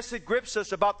 yes, it grips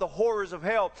us about the horrors of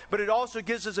hell, but it also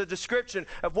gives us a description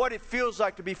of what it feels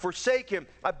like to be forsaken,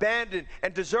 abandoned,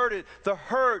 and deserted, the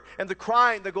hurt and the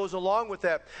crying that goes along with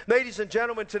that. Ladies and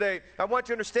gentlemen, today, I want you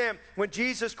to understand, when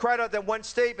Jesus cried out that one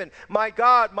statement, my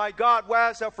God, why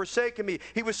hast thou forsaken me?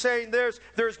 He was saying there's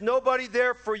nobody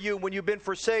there for you when you've been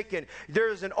forsaken.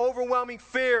 There's an overwhelming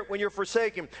fear when you're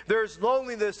forsaken. There's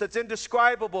loneliness that's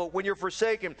indescribable when you're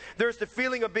forsaken. There's the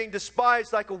feeling of being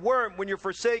despised like a worm when you're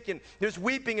forsaken. There's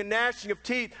weeping and gnashing of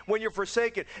teeth when you're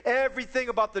forsaken. Everything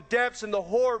about the depths and the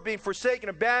horror of being forsaken,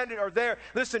 abandoned are there.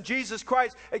 Listen, Jesus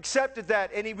Christ accepted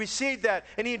that, and he received that,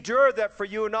 and he endured that for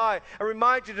you and I. I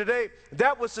remind you today,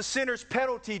 that was the sinner's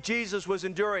penalty Jesus was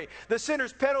enduring. The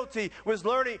sinner's penalty was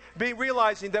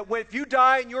realizing that if you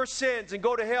die in your sins and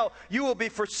go to hell, you will be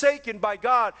forsaken by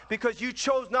God because you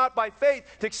chose not by faith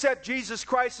to accept Jesus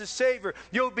Christ as Savior.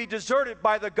 You'll be deserted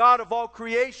by the God of all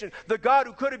creation, the God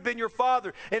who could have been your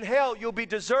Father. In hell, you'll be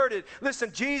deserted.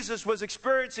 Listen, Jesus was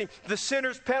experiencing the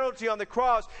sinner's penalty on the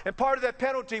cross, and part of that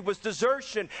penalty was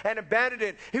desertion and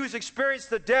abandonment. He was experiencing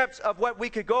the depths of what we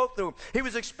could go through. He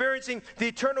was experiencing the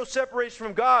eternal separation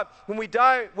from God when we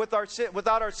die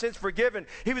without our sins forgiven.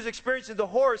 He was experiencing the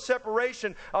horror of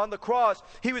separation on the cross.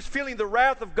 He was feeling the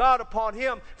wrath of God upon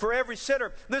him for every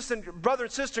sinner. Listen, brother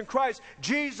and sister in Christ,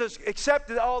 Jesus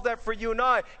accepted all that for you and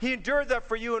I. He endured that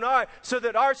for you and I so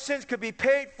that our sins could be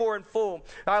paid for in full.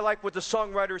 I like what the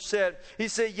songwriter said. He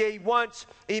said, yea, once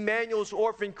Emmanuel's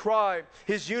orphan cry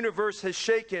his universe has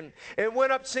shaken, and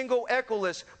went up single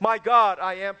echoless, my God,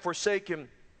 I am forsaken.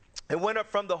 And went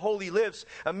up from the holy lips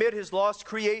amid his lost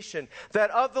creation, that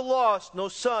of the lost no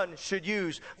son should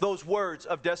use those words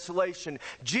of desolation.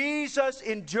 Jesus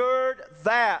endured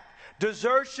that.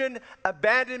 Desertion,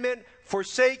 abandonment,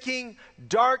 forsaking,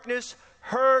 darkness,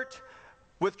 hurt,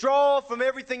 withdrawal from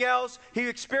everything else. He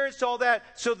experienced all that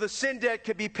so the sin debt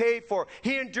could be paid for.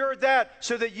 He endured that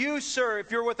so that you, sir,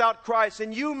 if you're without Christ,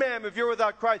 and you, ma'am, if you're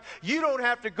without Christ, you don't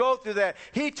have to go through that.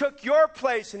 He took your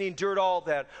place and he endured all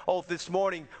that. Oh, this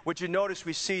morning, would you notice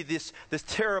we see this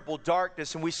terrible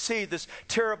darkness and we see this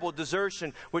terrible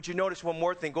desertion. Would you notice one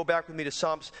more thing? Go back with me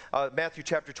to Matthew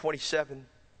chapter 27.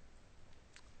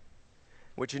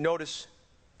 Would you notice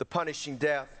the punishing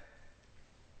death?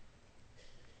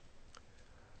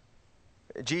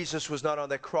 Jesus was not on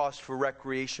that cross for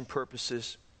recreation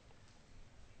purposes.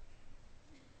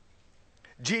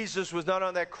 Jesus was not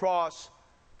on that cross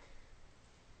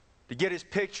to get his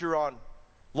picture on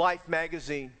Life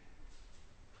magazine.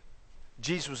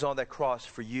 Jesus was on that cross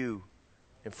for you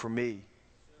and for me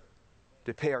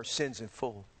to pay our sins in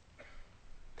full.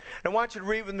 And I want you to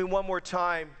read with me one more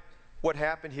time what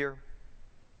happened here.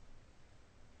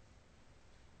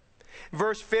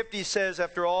 Verse 50 says,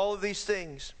 after all of these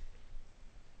things,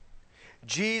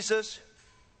 Jesus,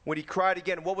 when he cried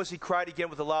again, what was he cried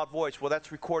again with a loud voice? Well,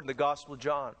 that's recorded in the Gospel of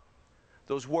John.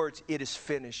 Those words, it is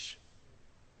finished.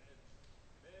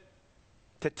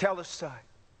 Tetelestai.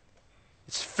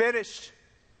 It's finished.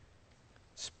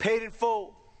 It's paid in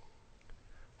full.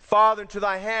 Father, into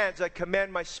thy hands I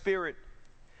commend my spirit.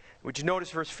 Would you notice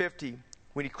verse 50?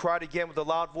 When he cried again with a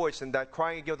loud voice, and that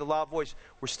crying again with a loud voice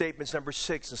were statements number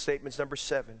 6 and statements number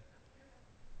 7.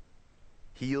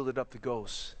 He yielded up the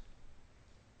ghost.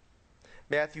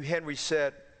 Matthew Henry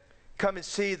said, come and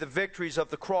see the victories of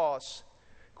the cross.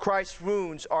 Christ's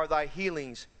wounds are thy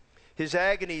healings, his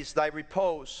agonies thy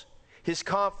repose, his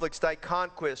conflicts thy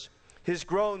conquest, his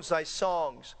groans thy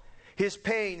songs, his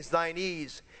pains thine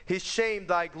ease, his shame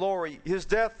thy glory, his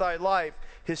death thy life,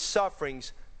 his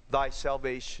sufferings thy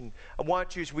salvation. I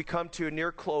want you, as we come to a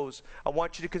near close, I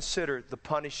want you to consider the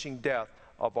punishing death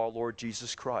of our Lord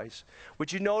Jesus Christ.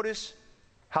 Would you notice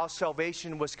how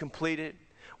salvation was completed?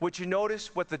 Would you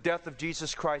notice what the death of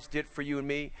Jesus Christ did for you and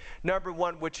me? Number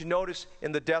one, would you notice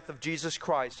in the death of Jesus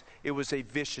Christ, it was a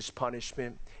vicious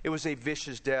punishment. It was a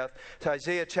vicious death. To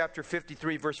Isaiah chapter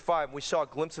 53, verse 5, we saw a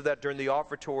glimpse of that during the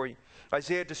offertory.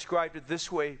 Isaiah described it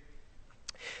this way.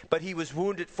 But he was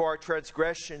wounded for our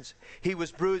transgressions. He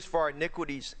was bruised for our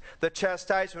iniquities. The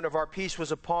chastisement of our peace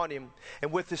was upon him.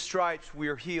 And with his stripes we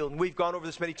are healed. And we've gone over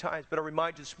this many times, but I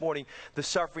remind you this morning, the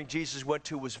suffering Jesus went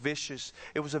to was vicious.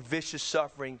 It was a vicious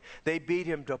suffering. They beat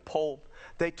him to pulp.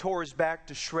 They tore his back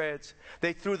to shreds.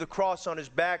 They threw the cross on his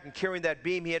back, and carrying that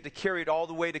beam, he had to carry it all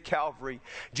the way to Calvary.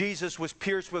 Jesus was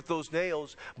pierced with those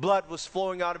nails. Blood was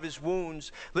flowing out of his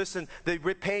wounds. Listen, the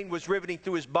pain was riveting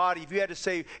through his body. If you had to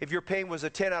say if your pain was a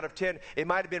 10 out of 10, it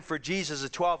might have been for Jesus a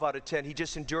 12 out of 10. He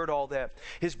just endured all that.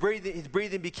 His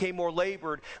breathing became more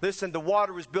labored. Listen, the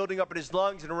water was building up in his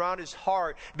lungs and around his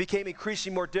heart. It became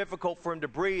increasingly more difficult for him to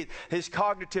breathe. His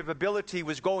cognitive ability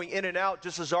was going in and out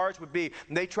just as ours would be.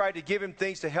 And they tried to give him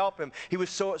things to help him. He was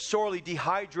so sorely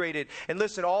dehydrated. And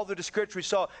listen, all the description we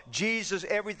saw, Jesus,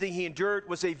 everything he endured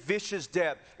was a vicious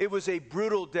death. It was a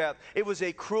brutal death. It was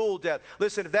a cruel death.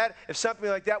 Listen, if something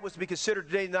like that was to be considered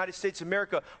today in the United States of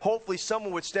America, hopefully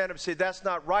someone would stand up and say, that's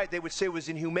not right. They would say it was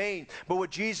inhumane. But what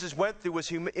Jesus went through was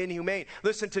inhumane.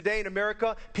 Listen, today in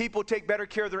America, people take better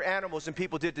care of their animals than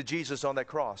people did to Jesus on that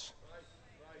cross.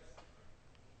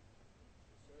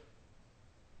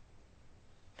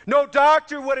 No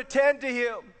doctor would attend to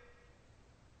him.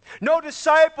 No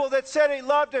disciple that said he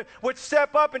loved him would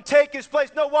step up and take his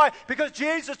place. No, why? Because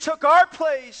Jesus took our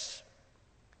place.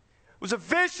 It was a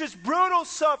vicious, brutal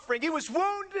suffering. He was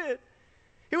wounded.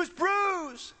 He was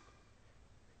bruised.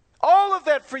 All of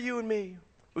that for you and me.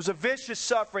 It was a vicious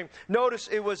suffering. Notice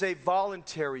it was a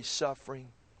voluntary suffering.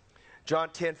 John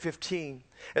 10:15.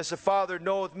 As the Father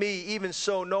knoweth me, even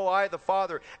so know I the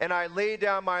Father, and I lay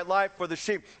down my life for the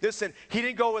sheep. Listen, he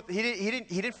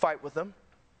didn't fight with them.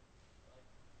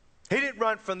 He didn't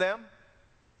run from them.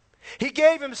 He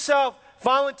gave himself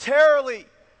voluntarily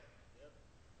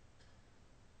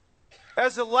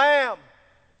as a lamb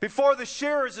before the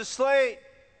shearers is slain.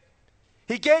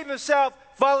 He gave himself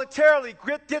voluntarily.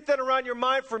 Get that around your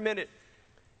mind for a minute.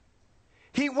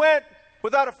 He went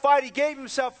without a fight. He gave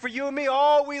himself for you and me.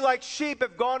 All we like sheep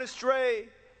have gone astray.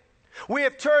 We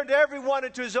have turned everyone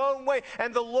into his own way,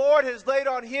 and the Lord has laid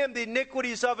on him the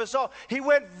iniquities of us all. He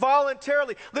went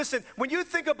voluntarily. Listen, when you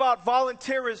think about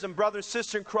voluntarism, brother and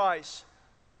sister in Christ,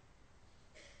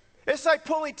 it's like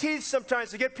pulling teeth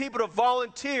sometimes to get people to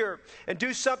volunteer and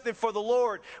do something for the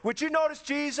Lord. Would you notice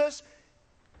Jesus?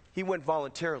 He went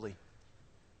voluntarily.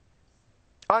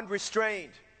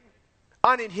 Unrestrained.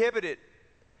 Uninhibited.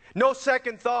 No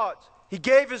second thoughts. He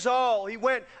gave his all. He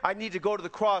went, I need to go to the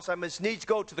cross. I must needs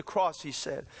go to the cross, he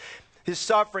said. His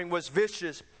suffering was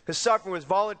vicious. His suffering was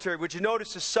voluntary. Would you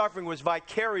notice his suffering was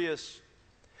vicarious?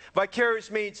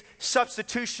 Vicarious means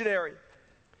substitutionary.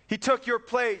 He took your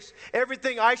place.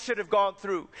 Everything I should have gone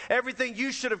through. Everything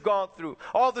you should have gone through.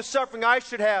 All the suffering I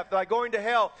should have by going to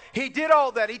hell. He did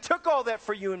all that. He took all that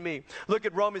for you and me. Look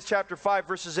at Romans chapter 5,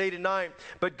 verses 8 and 9.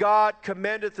 But God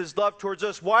commendeth his love towards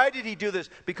us. Why did he do this?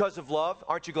 Because of love.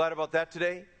 Aren't you glad about that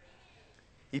today?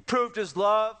 He proved his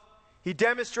love. He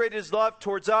demonstrated his love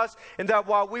towards us, and that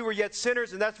while we were yet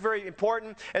sinners, and that's very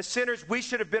important, as sinners we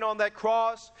should have been on that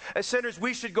cross. As sinners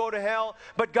we should go to hell.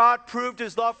 But God proved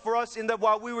his love for us in that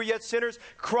while we were yet sinners,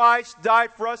 Christ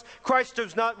died for us. Christ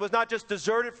was not just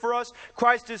deserted for us.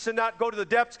 Christ did not go to the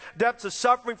depths of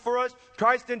suffering for us.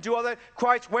 Christ didn't do all that.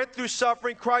 Christ went through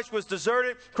suffering. Christ was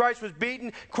deserted. Christ was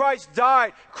beaten. Christ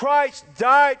died. Christ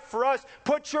died for us.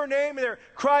 Put your name in there.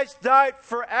 Christ died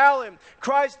for Alan.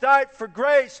 Christ died for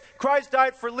Grace. Christ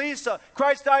died for Lisa.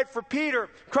 Christ died for Peter.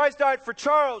 Christ died for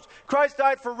Charles. Christ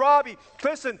died for Robbie.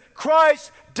 Listen,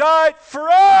 Christ died for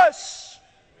us.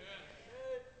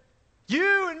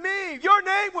 You and me. Your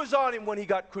name was on him when he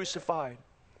got crucified.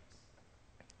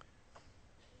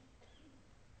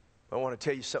 I want to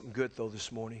tell you something good, though,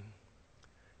 this morning.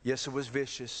 Yes, it was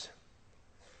vicious.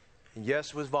 And yes,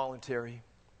 it was voluntary.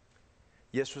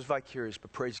 Yes, it was vicarious.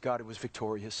 But praise God, it was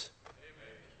victorious.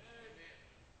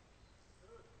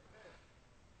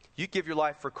 You give your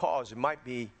life for a cause, it might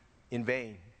be in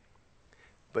vain.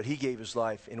 But he gave his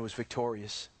life and it was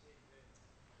victorious.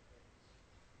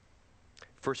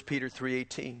 1 Peter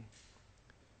 3:18.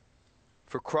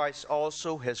 For Christ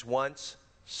also has once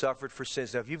suffered for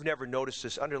sins. Now, if you've never noticed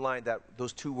this, underline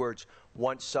those two words,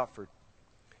 once suffered.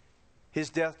 His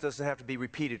death doesn't have to be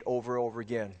repeated over and over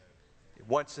again.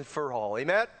 Once and for all.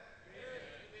 Amen? Amen.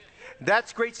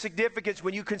 That's great significance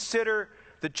when you consider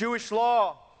the Jewish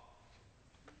law.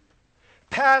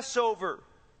 Passover,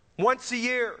 once a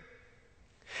year.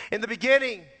 In the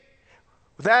beginning,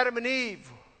 with Adam and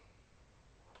Eve,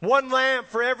 one lamb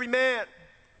for every man.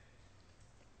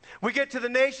 We get to the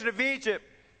nation of Egypt,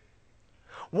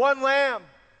 one lamb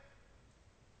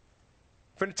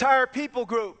for an entire people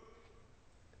group.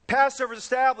 Passover is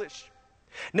established.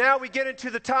 Now we get into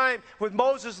the time when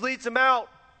Moses leads them out.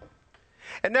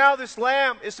 And now this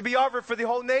lamb is to be offered for the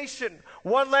whole nation.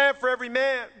 One lamb for every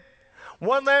man.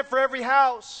 One lamb for every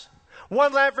house.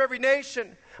 One lamb for every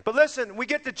nation. But listen, we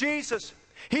get to Jesus.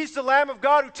 He's the Lamb of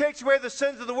God who takes away the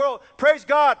sins of the world. Praise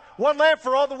God. One lamb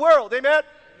for all the world. Amen? Amen.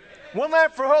 One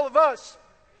lamb for all of us.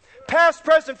 Past,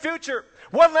 present, future.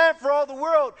 One lamb for all the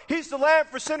world. He's the lamb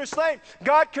for sinners slain.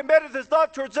 God commended his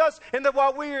love towards us in that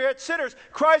while we were yet sinners,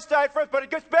 Christ died for us. But it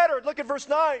gets better. Look at verse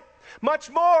 9. Much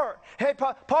more. Hey,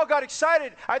 Paul got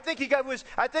excited. I think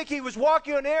he was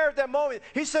walking on air at that moment.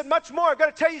 He said, much more. I've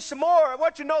got to tell you some more. I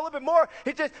want you to know a little bit more.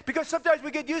 Because sometimes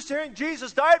we get used to hearing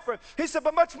Jesus died for us. He said,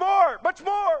 but much more. Much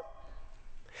more.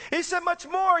 He said, much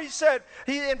more. He said,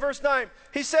 in verse 9,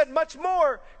 he said, much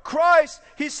more. Christ,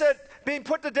 he said, being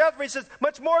put to death for, he says,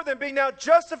 much more than being now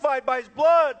justified by his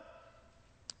blood.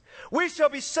 We shall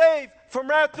be saved from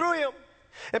wrath through him.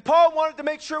 And Paul wanted to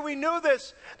make sure we knew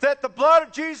this, that the blood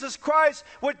of Jesus Christ,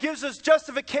 what gives us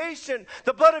justification,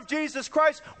 the blood of Jesus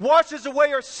Christ washes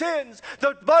away our sins.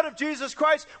 The blood of Jesus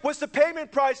Christ was the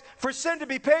payment price for sin to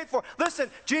be paid for. Listen,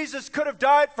 Jesus could have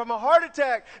died from a heart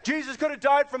attack. Jesus could have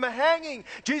died from a hanging.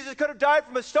 Jesus could have died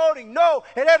from a stoning. No,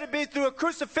 it had to be through a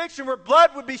crucifixion where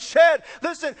blood would be shed.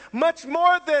 Listen, much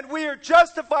more than we are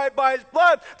justified by his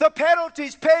blood. The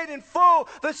penalty's paid in full.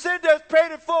 The sin debt's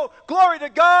paid in full. Glory to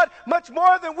God. Much more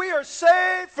than we are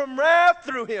saved from wrath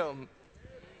through him.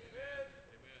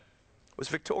 Was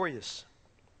victorious.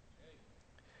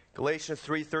 Galatians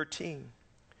 3:13.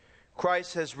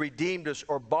 Christ has redeemed us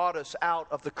or bought us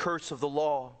out of the curse of the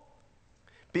law,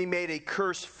 being made a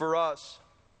curse for us.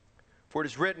 For it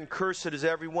is written, cursed is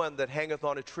everyone that hangeth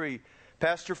on a tree.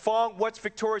 Pastor Fong, what's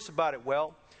victorious about it?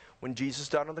 Well, when Jesus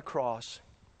died on the cross,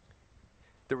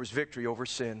 there was victory over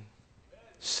sin.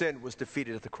 Sin was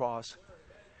defeated at the cross.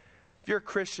 If you're a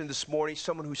Christian this morning,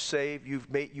 someone who's saved,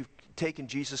 you've taken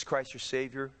Jesus Christ your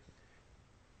Savior.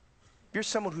 If you're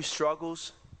someone who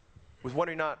struggles with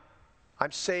wondering not,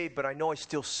 I'm saved, but I know I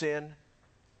still sin.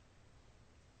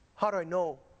 How do I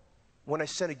know when I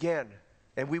sin again?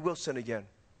 And we will sin again.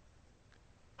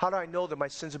 How do I know that my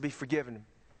sins will be forgiven?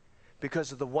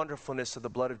 Because of the wonderfulness of the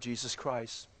blood of Jesus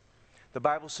Christ. The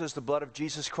Bible says the blood of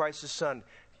Jesus Christ, his Son,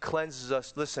 cleanses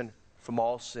us, listen, from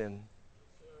all sin.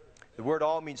 The word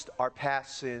all means our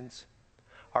past sins,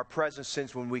 our present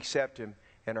sins when we accept him,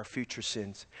 and our future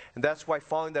sins. And that's why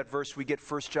following that verse we get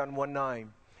 1 John 1:9.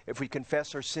 If we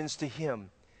confess our sins to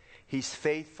him, he's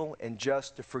faithful and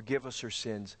just to forgive us our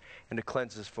sins and to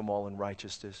cleanse us from all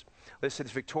unrighteousness. Listen,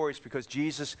 it's victorious because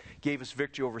Jesus gave us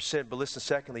victory over sin. But listen,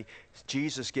 secondly,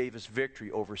 Jesus gave us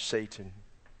victory over Satan.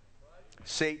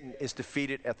 Satan is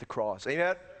defeated at the cross.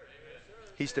 Amen?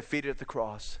 He's defeated at the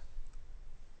cross.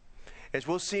 As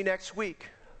we'll see next week,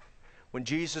 when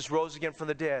Jesus rose again from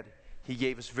the dead, he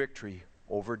gave us victory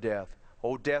over death.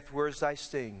 O death, where is thy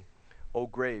sting? O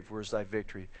grave, where is thy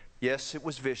victory? Yes, it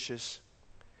was vicious.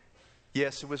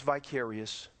 Yes, it was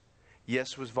vicarious.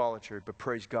 Yes, it was voluntary. But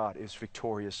praise God, it was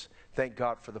victorious. Thank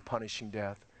God for the punishing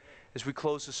death. As we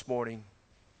close this morning,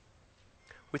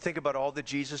 we think about all that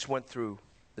Jesus went through.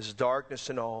 This darkness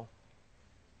and all.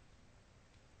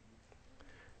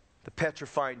 The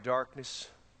petrifying darkness.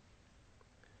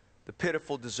 The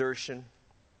pitiful desertion,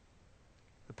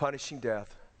 the punishing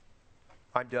death.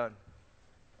 I'm done.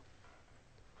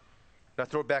 Now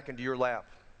throw it back into your lap.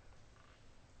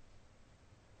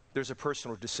 There's a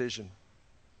personal decision.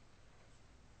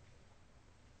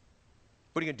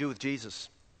 What are you going to do with Jesus?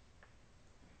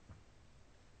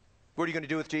 What are you going to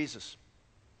do with Jesus?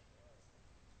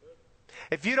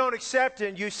 If you don't accept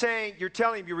him, you're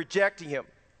telling him you're rejecting him.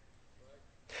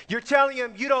 You're telling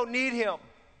him you don't need him.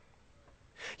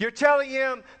 You're telling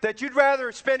him that you'd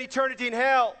rather spend eternity in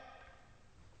hell.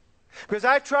 Because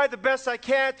I've tried the best I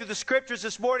can through the scriptures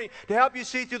this morning to help you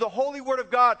see through the holy word of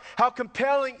God how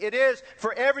compelling it is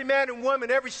for every man and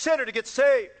woman, every sinner to get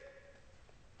saved.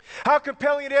 How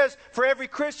compelling it is for every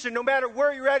Christian, no matter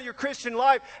where you're at in your Christian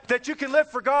life, that you can live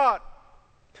for God.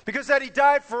 Because that he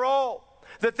died for all,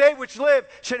 that they which live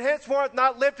should henceforth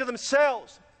not live to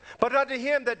themselves, but unto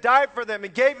him that died for them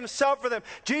and gave himself for them.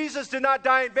 Jesus did not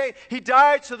die in vain. He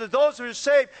died so that those who are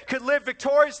saved could live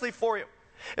victoriously for him.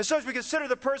 And so as we consider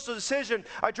the personal decision,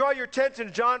 I draw your attention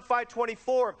to John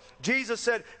 5:24. Jesus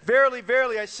said, Verily,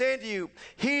 verily, I say unto you,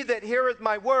 he that heareth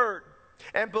my word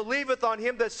and believeth on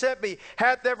him that sent me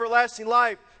hath everlasting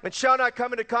life, and shall not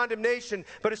come into condemnation,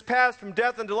 but is passed from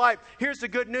death unto life. Here's the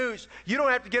good news. You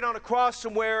don't have to get on a cross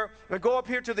somewhere and go up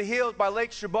here to the hills by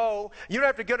Lake Chabot. You don't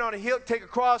have to get on a hill, take a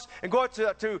cross, and go up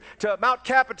to Mount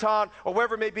Capitan, or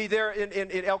wherever it may be there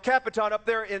in El Capitan, up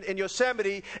there in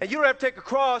Yosemite. And you don't have to take a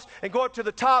cross and go up to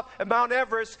the top of Mount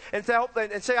Everest and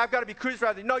say, I've got to be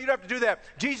crucified. No, you don't have to do that.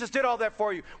 Jesus did all that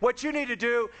for you. What you need to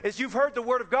do is, you've heard the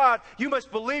word of God. You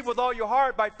must believe with all your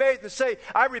heart by faith and say,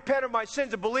 I repent of my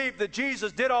sins, and believe that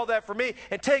Jesus did all that for me,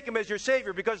 and take him as your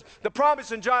Savior. Because the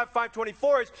promise in John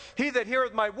 5:24 is, he that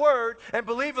heareth my word and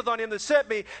believeth on him that sent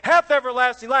me hath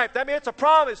everlasting life. That means it's a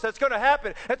promise that's going to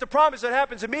happen. It's a promise that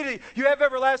happens immediately. You have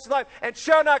everlasting life and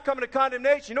shall not come into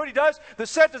condemnation. You know what he does? The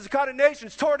sentence of condemnation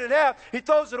is torn in half. He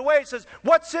throws it away. He says,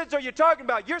 what sins are you talking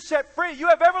about? You're set free. You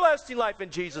have everlasting life in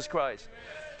Jesus Christ.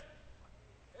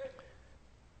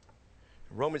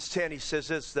 Romans 10, he says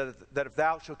this, that if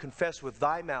thou shalt confess with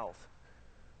thy mouth.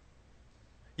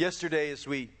 Yesterday, as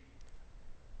we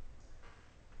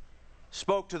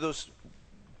spoke to those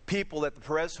people at the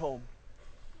Perez home,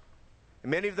 and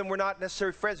many of them were not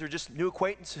necessarily friends, they were just new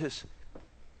acquaintances.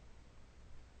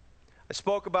 I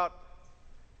spoke about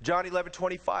John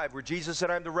 11:25, where Jesus said,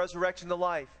 I am the resurrection and the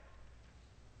life.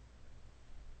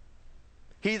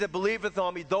 He that believeth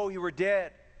on me, though he were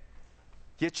dead,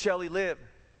 yet shall he live.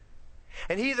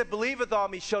 And he that believeth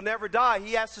on me shall never die.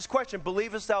 He asked this question,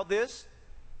 believest thou this?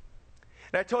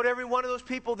 And I told every one of those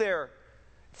people there,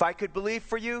 if I could believe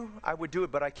for you, I would do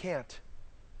it, but I can't.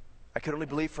 I can only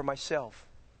believe for myself.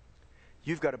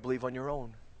 You've got to believe on your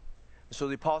own. And so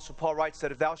the Apostle Paul writes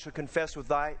that if thou shalt confess with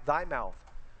thy mouth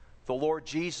the Lord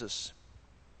Jesus,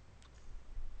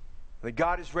 that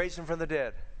God is raised him from the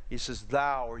dead, he says,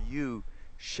 thou or you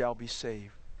shall be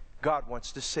saved. God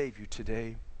wants to save you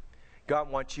today. God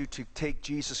wants you to take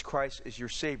Jesus Christ as your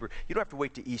Savior. You don't have to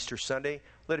wait to Easter Sunday.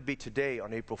 Let it be today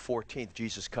on April 14th.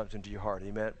 Jesus comes into your heart.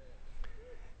 Amen.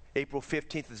 April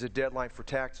 15th is the deadline for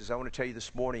taxes. I want to tell you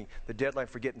this morning, the deadline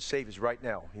for getting saved is right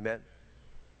now. Amen.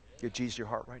 Give Jesus your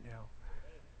heart right now.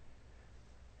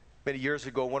 Many years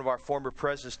ago, one of our former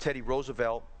presidents, Teddy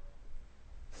Roosevelt,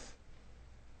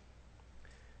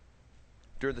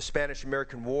 during the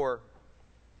Spanish-American War,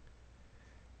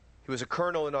 he was a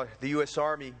colonel in the U.S.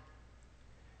 Army.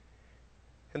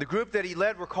 And the group that he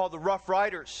led were called the Rough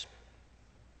Riders.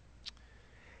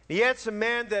 He had some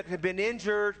men that had been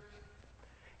injured.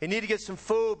 He needed to get some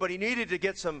food, but he needed to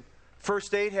get some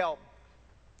first aid help.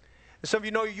 And some of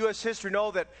you know your U.S. history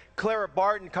know that Clara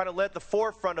Barton kind of led the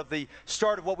forefront of the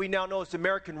start of what we now know as the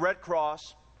American Red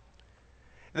Cross.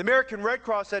 The American Red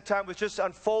Cross at that time was just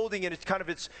unfolding in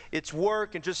its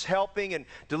work and just helping and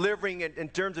delivering in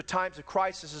terms of times of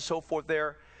crisis and so forth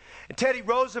there. And Teddy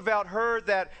Roosevelt heard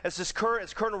that, as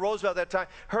Colonel Roosevelt at that time,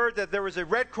 heard that there was a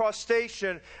Red Cross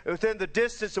station within the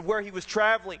distance of where he was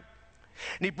traveling.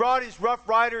 And he brought his Rough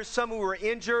Riders, some who were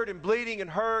injured and bleeding and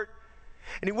hurt.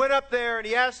 And he went up there and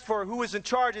he asked for who was in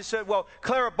charge. He said, well,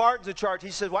 Clara Barton's in charge. He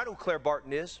said, well, I know who Clara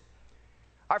Barton is.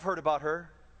 I've heard about her.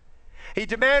 He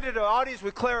demanded an audience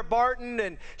with Clara Barton,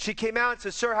 and she came out and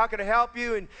said, sir, how can I help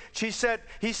you? And he said,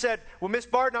 well, Miss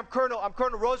Barton, I'm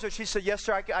Colonel Roosevelt. She said, yes,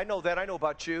 sir, I know that. I know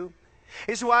about you.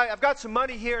 He said, well, I've got some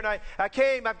money here, and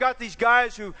I've got these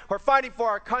guys who are fighting for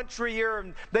our country here,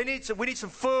 and we need some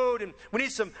food, and we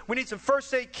need some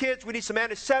first aid kits, we need some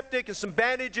antiseptic and some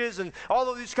bandages and all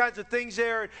of these kinds of things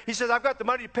there. And he says, I've got the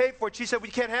money to pay for it. She said, well,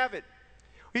 you can't have it.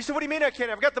 He said, what do you mean I can't have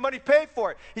it? I've got the money to pay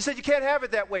for it. He said, you can't have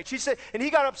it that way. She said, and he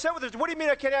got upset with her. What do you mean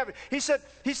I can't have it? She said,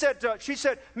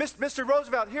 Mr.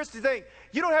 Roosevelt, here's the thing.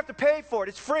 You don't have to pay for it.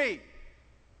 It's free.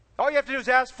 All you have to do is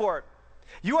ask for it.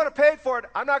 You want to pay for it,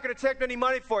 I'm not going to take any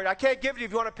money for it. I can't give it to you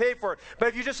if you want to pay for it. But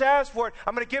if you just ask for it,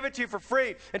 I'm going to give it to you for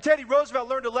free. And Teddy Roosevelt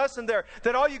learned a lesson there,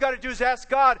 that all you got to do is ask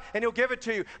God, and he'll give it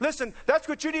to you. Listen, that's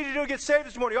what you need to do to get saved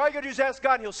this morning. All you got to do is ask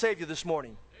God, and he'll save you this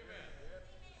morning. Amen.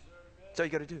 That's all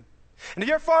you got to do. And if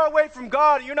you're far away from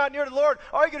God and you're not near the Lord,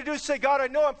 all you got to do is say, God, I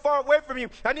know I'm far away from you.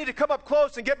 I need to come up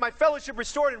close and get my fellowship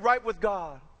restored and right with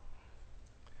God.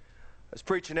 I was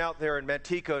preaching out there in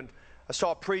Manteca, and I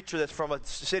saw a preacher that's from a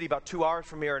city about 2 hours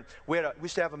from here, and we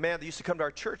used to have a man that used to come to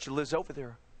our church that lives over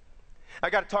there. I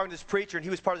got to talking to this preacher, and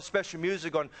he was part of the special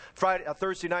music on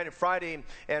Thursday night and Friday,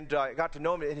 and I got to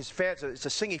know him and his family. It's a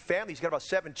singing family. He's got about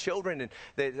 7 children,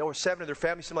 and or 7 of their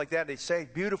families, something like that. And they sang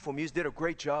beautiful music, did a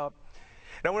great job.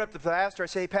 And I went up to the pastor. I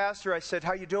said, hey, pastor, I said,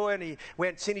 how you doing? He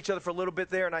went and seen each other for a little bit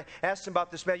there, and I asked him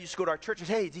about this man. He used to go to our church. I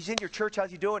said, hey, he's in your church.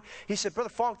 How's he doing? He said, Brother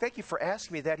Fong, thank you for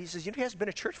asking me that. He says, he hasn't been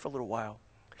to church for a little while.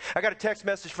 I got a text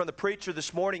message from the preacher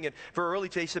this morning, and very early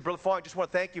today, he said, Brother Fong, I just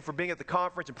want to thank you for being at the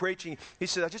conference and preaching. He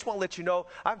said, I just want to let you know,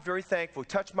 I'm very thankful. It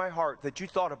touched my heart that you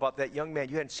thought about that young man.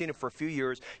 You hadn't seen him for a few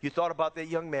years. You thought about that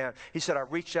young man. He said, I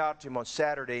reached out to him on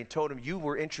Saturday and told him you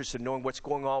were interested in knowing what's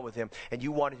going on with him, and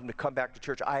you wanted him to come back to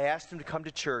church. I asked him to come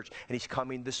to church, and he's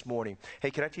coming this morning.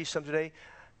 Hey, can I tell you something today?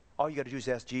 All you got to do is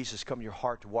ask Jesus to come to your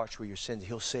heart to wash away your sins.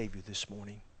 He'll save you this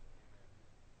morning.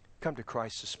 Come to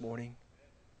Christ this morning.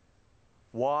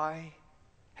 Why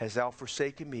has thou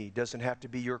forsaken me? Doesn't have to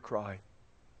be your cry.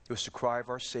 It was the cry of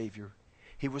our Savior.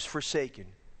 He was forsaken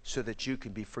so that you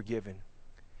can be forgiven.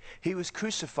 He was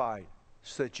crucified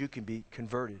so that you can be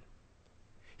converted.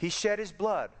 He shed his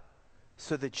blood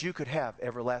so that you could have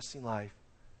everlasting life.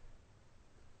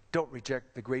 Don't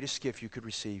reject the greatest gift you could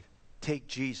receive. Take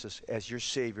Jesus as your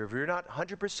Savior. If you're not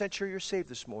 100% sure you're saved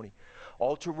this morning,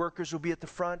 altar workers will be at the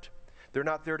front. They're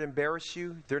not there to embarrass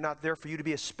you. They're not there for you to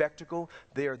be a spectacle.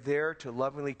 They are there to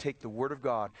lovingly take the Word of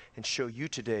God and show you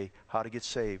today how to get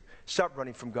saved. Stop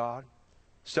running from God.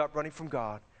 Stop running from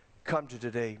God. Come to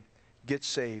today. Get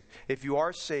saved. If you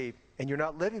are saved and you're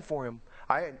not living for Him,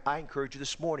 I encourage you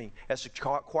this morning, as the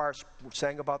choir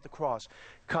sang about the cross,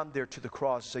 come there to the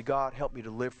cross and say, God, help me to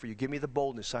live for you. Give me the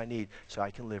boldness I need so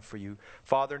I can live for you.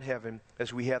 Father in heaven,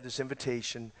 as we have this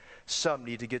invitation, some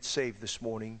need to get saved this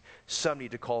morning. Some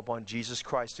need to call upon Jesus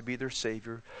Christ to be their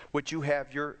Savior. Would you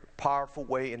have your powerful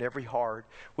way in every heart?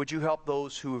 Would you help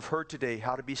those who have heard today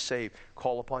how to be saved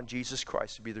call upon Jesus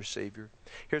Christ to be their Savior?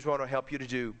 Here's what I want to help you to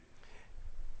do.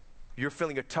 You're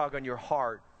feeling a tug on your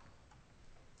heart.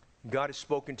 God has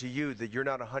spoken to you that you're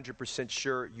not 100%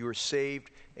 sure you are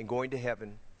saved and going to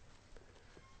heaven.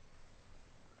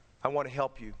 I want to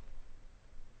help you.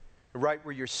 Right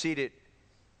where you're seated,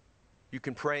 you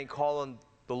can pray and call on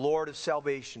the Lord of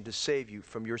salvation to save you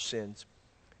from your sins.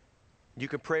 You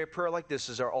can pray a prayer like this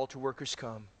as our altar workers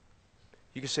come.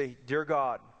 You can say, Dear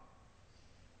God,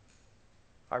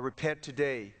 I repent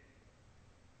today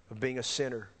of being a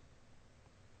sinner.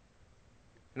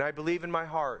 And I believe in my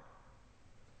heart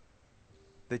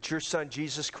that your Son,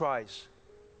 Jesus Christ,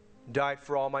 died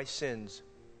for all my sins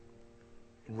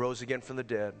and rose again from the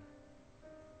dead.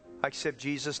 I accept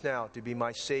Jesus now to be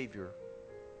my Savior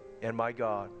and my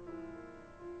God.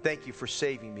 Thank you for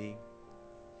saving me.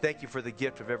 Thank you for the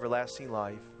gift of everlasting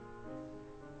life.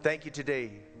 Thank you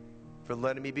today for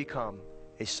letting me become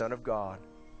a son of God.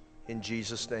 In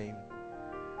Jesus' name.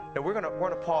 Now we're going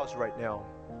to pause right now.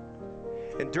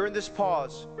 And during this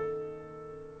pause,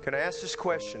 can I ask this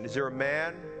question? Is there a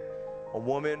man, a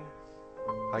woman,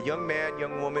 a young man,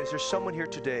 young woman? Is there someone here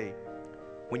today,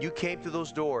 when you came through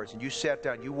those doors and you sat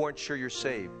down, you weren't sure you're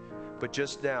saved, but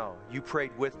just now you prayed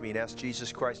with me and asked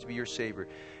Jesus Christ to be your Savior?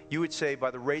 You would say,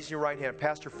 by the raising your right hand,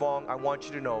 Pastor Fong, I want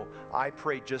you to know, I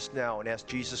prayed just now and asked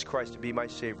Jesus Christ to be my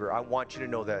Savior. I want you to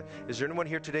know that. Is there anyone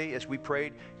here today, as we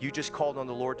prayed, you just called on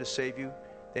the Lord to save you?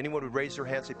 Anyone would raise their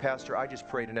hand and say, Pastor, I just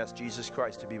prayed and asked Jesus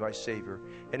Christ to be my Savior.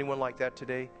 Anyone like that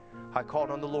today? I called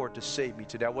on the Lord to save me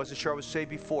today. I wasn't sure I was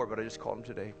saved before, but I just called Him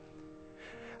today.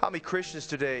 How many Christians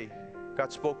today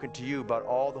got spoken to you about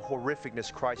all the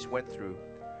horrificness Christ went through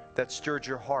that stirred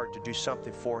your heart to do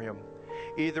something for Him?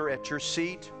 Either at your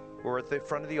seat or at the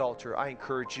front of the altar, I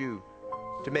encourage you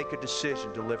to make a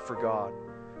decision to live for God.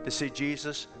 To say,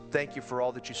 Jesus, thank you for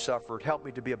all that you suffered. Help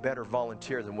me to be a better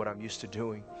volunteer than what I'm used to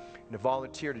doing. And to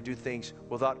volunteer to do things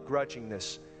without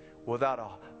grudgingness, without a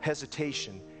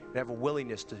hesitation, and have a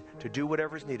willingness to do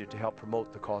whatever is needed to help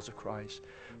promote the cause of Christ.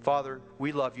 Father,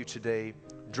 we love you today.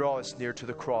 Draw us near to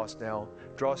the cross now.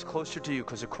 Draw us closer to you,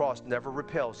 because the cross never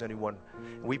repels anyone.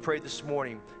 And we pray this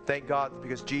morning, thank God,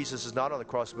 because Jesus is not on the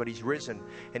cross, but He's risen,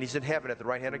 and He's in heaven at the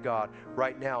right hand of God.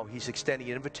 Right now, He's extending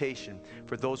an invitation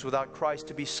for those without Christ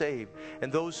to be saved,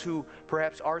 and those who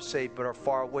perhaps are saved but are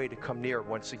far away to come near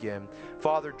once again.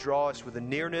 Father, draw us with a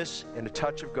nearness and a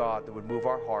touch of God that would move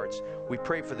our hearts. We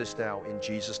pray for this now in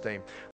Jesus' name.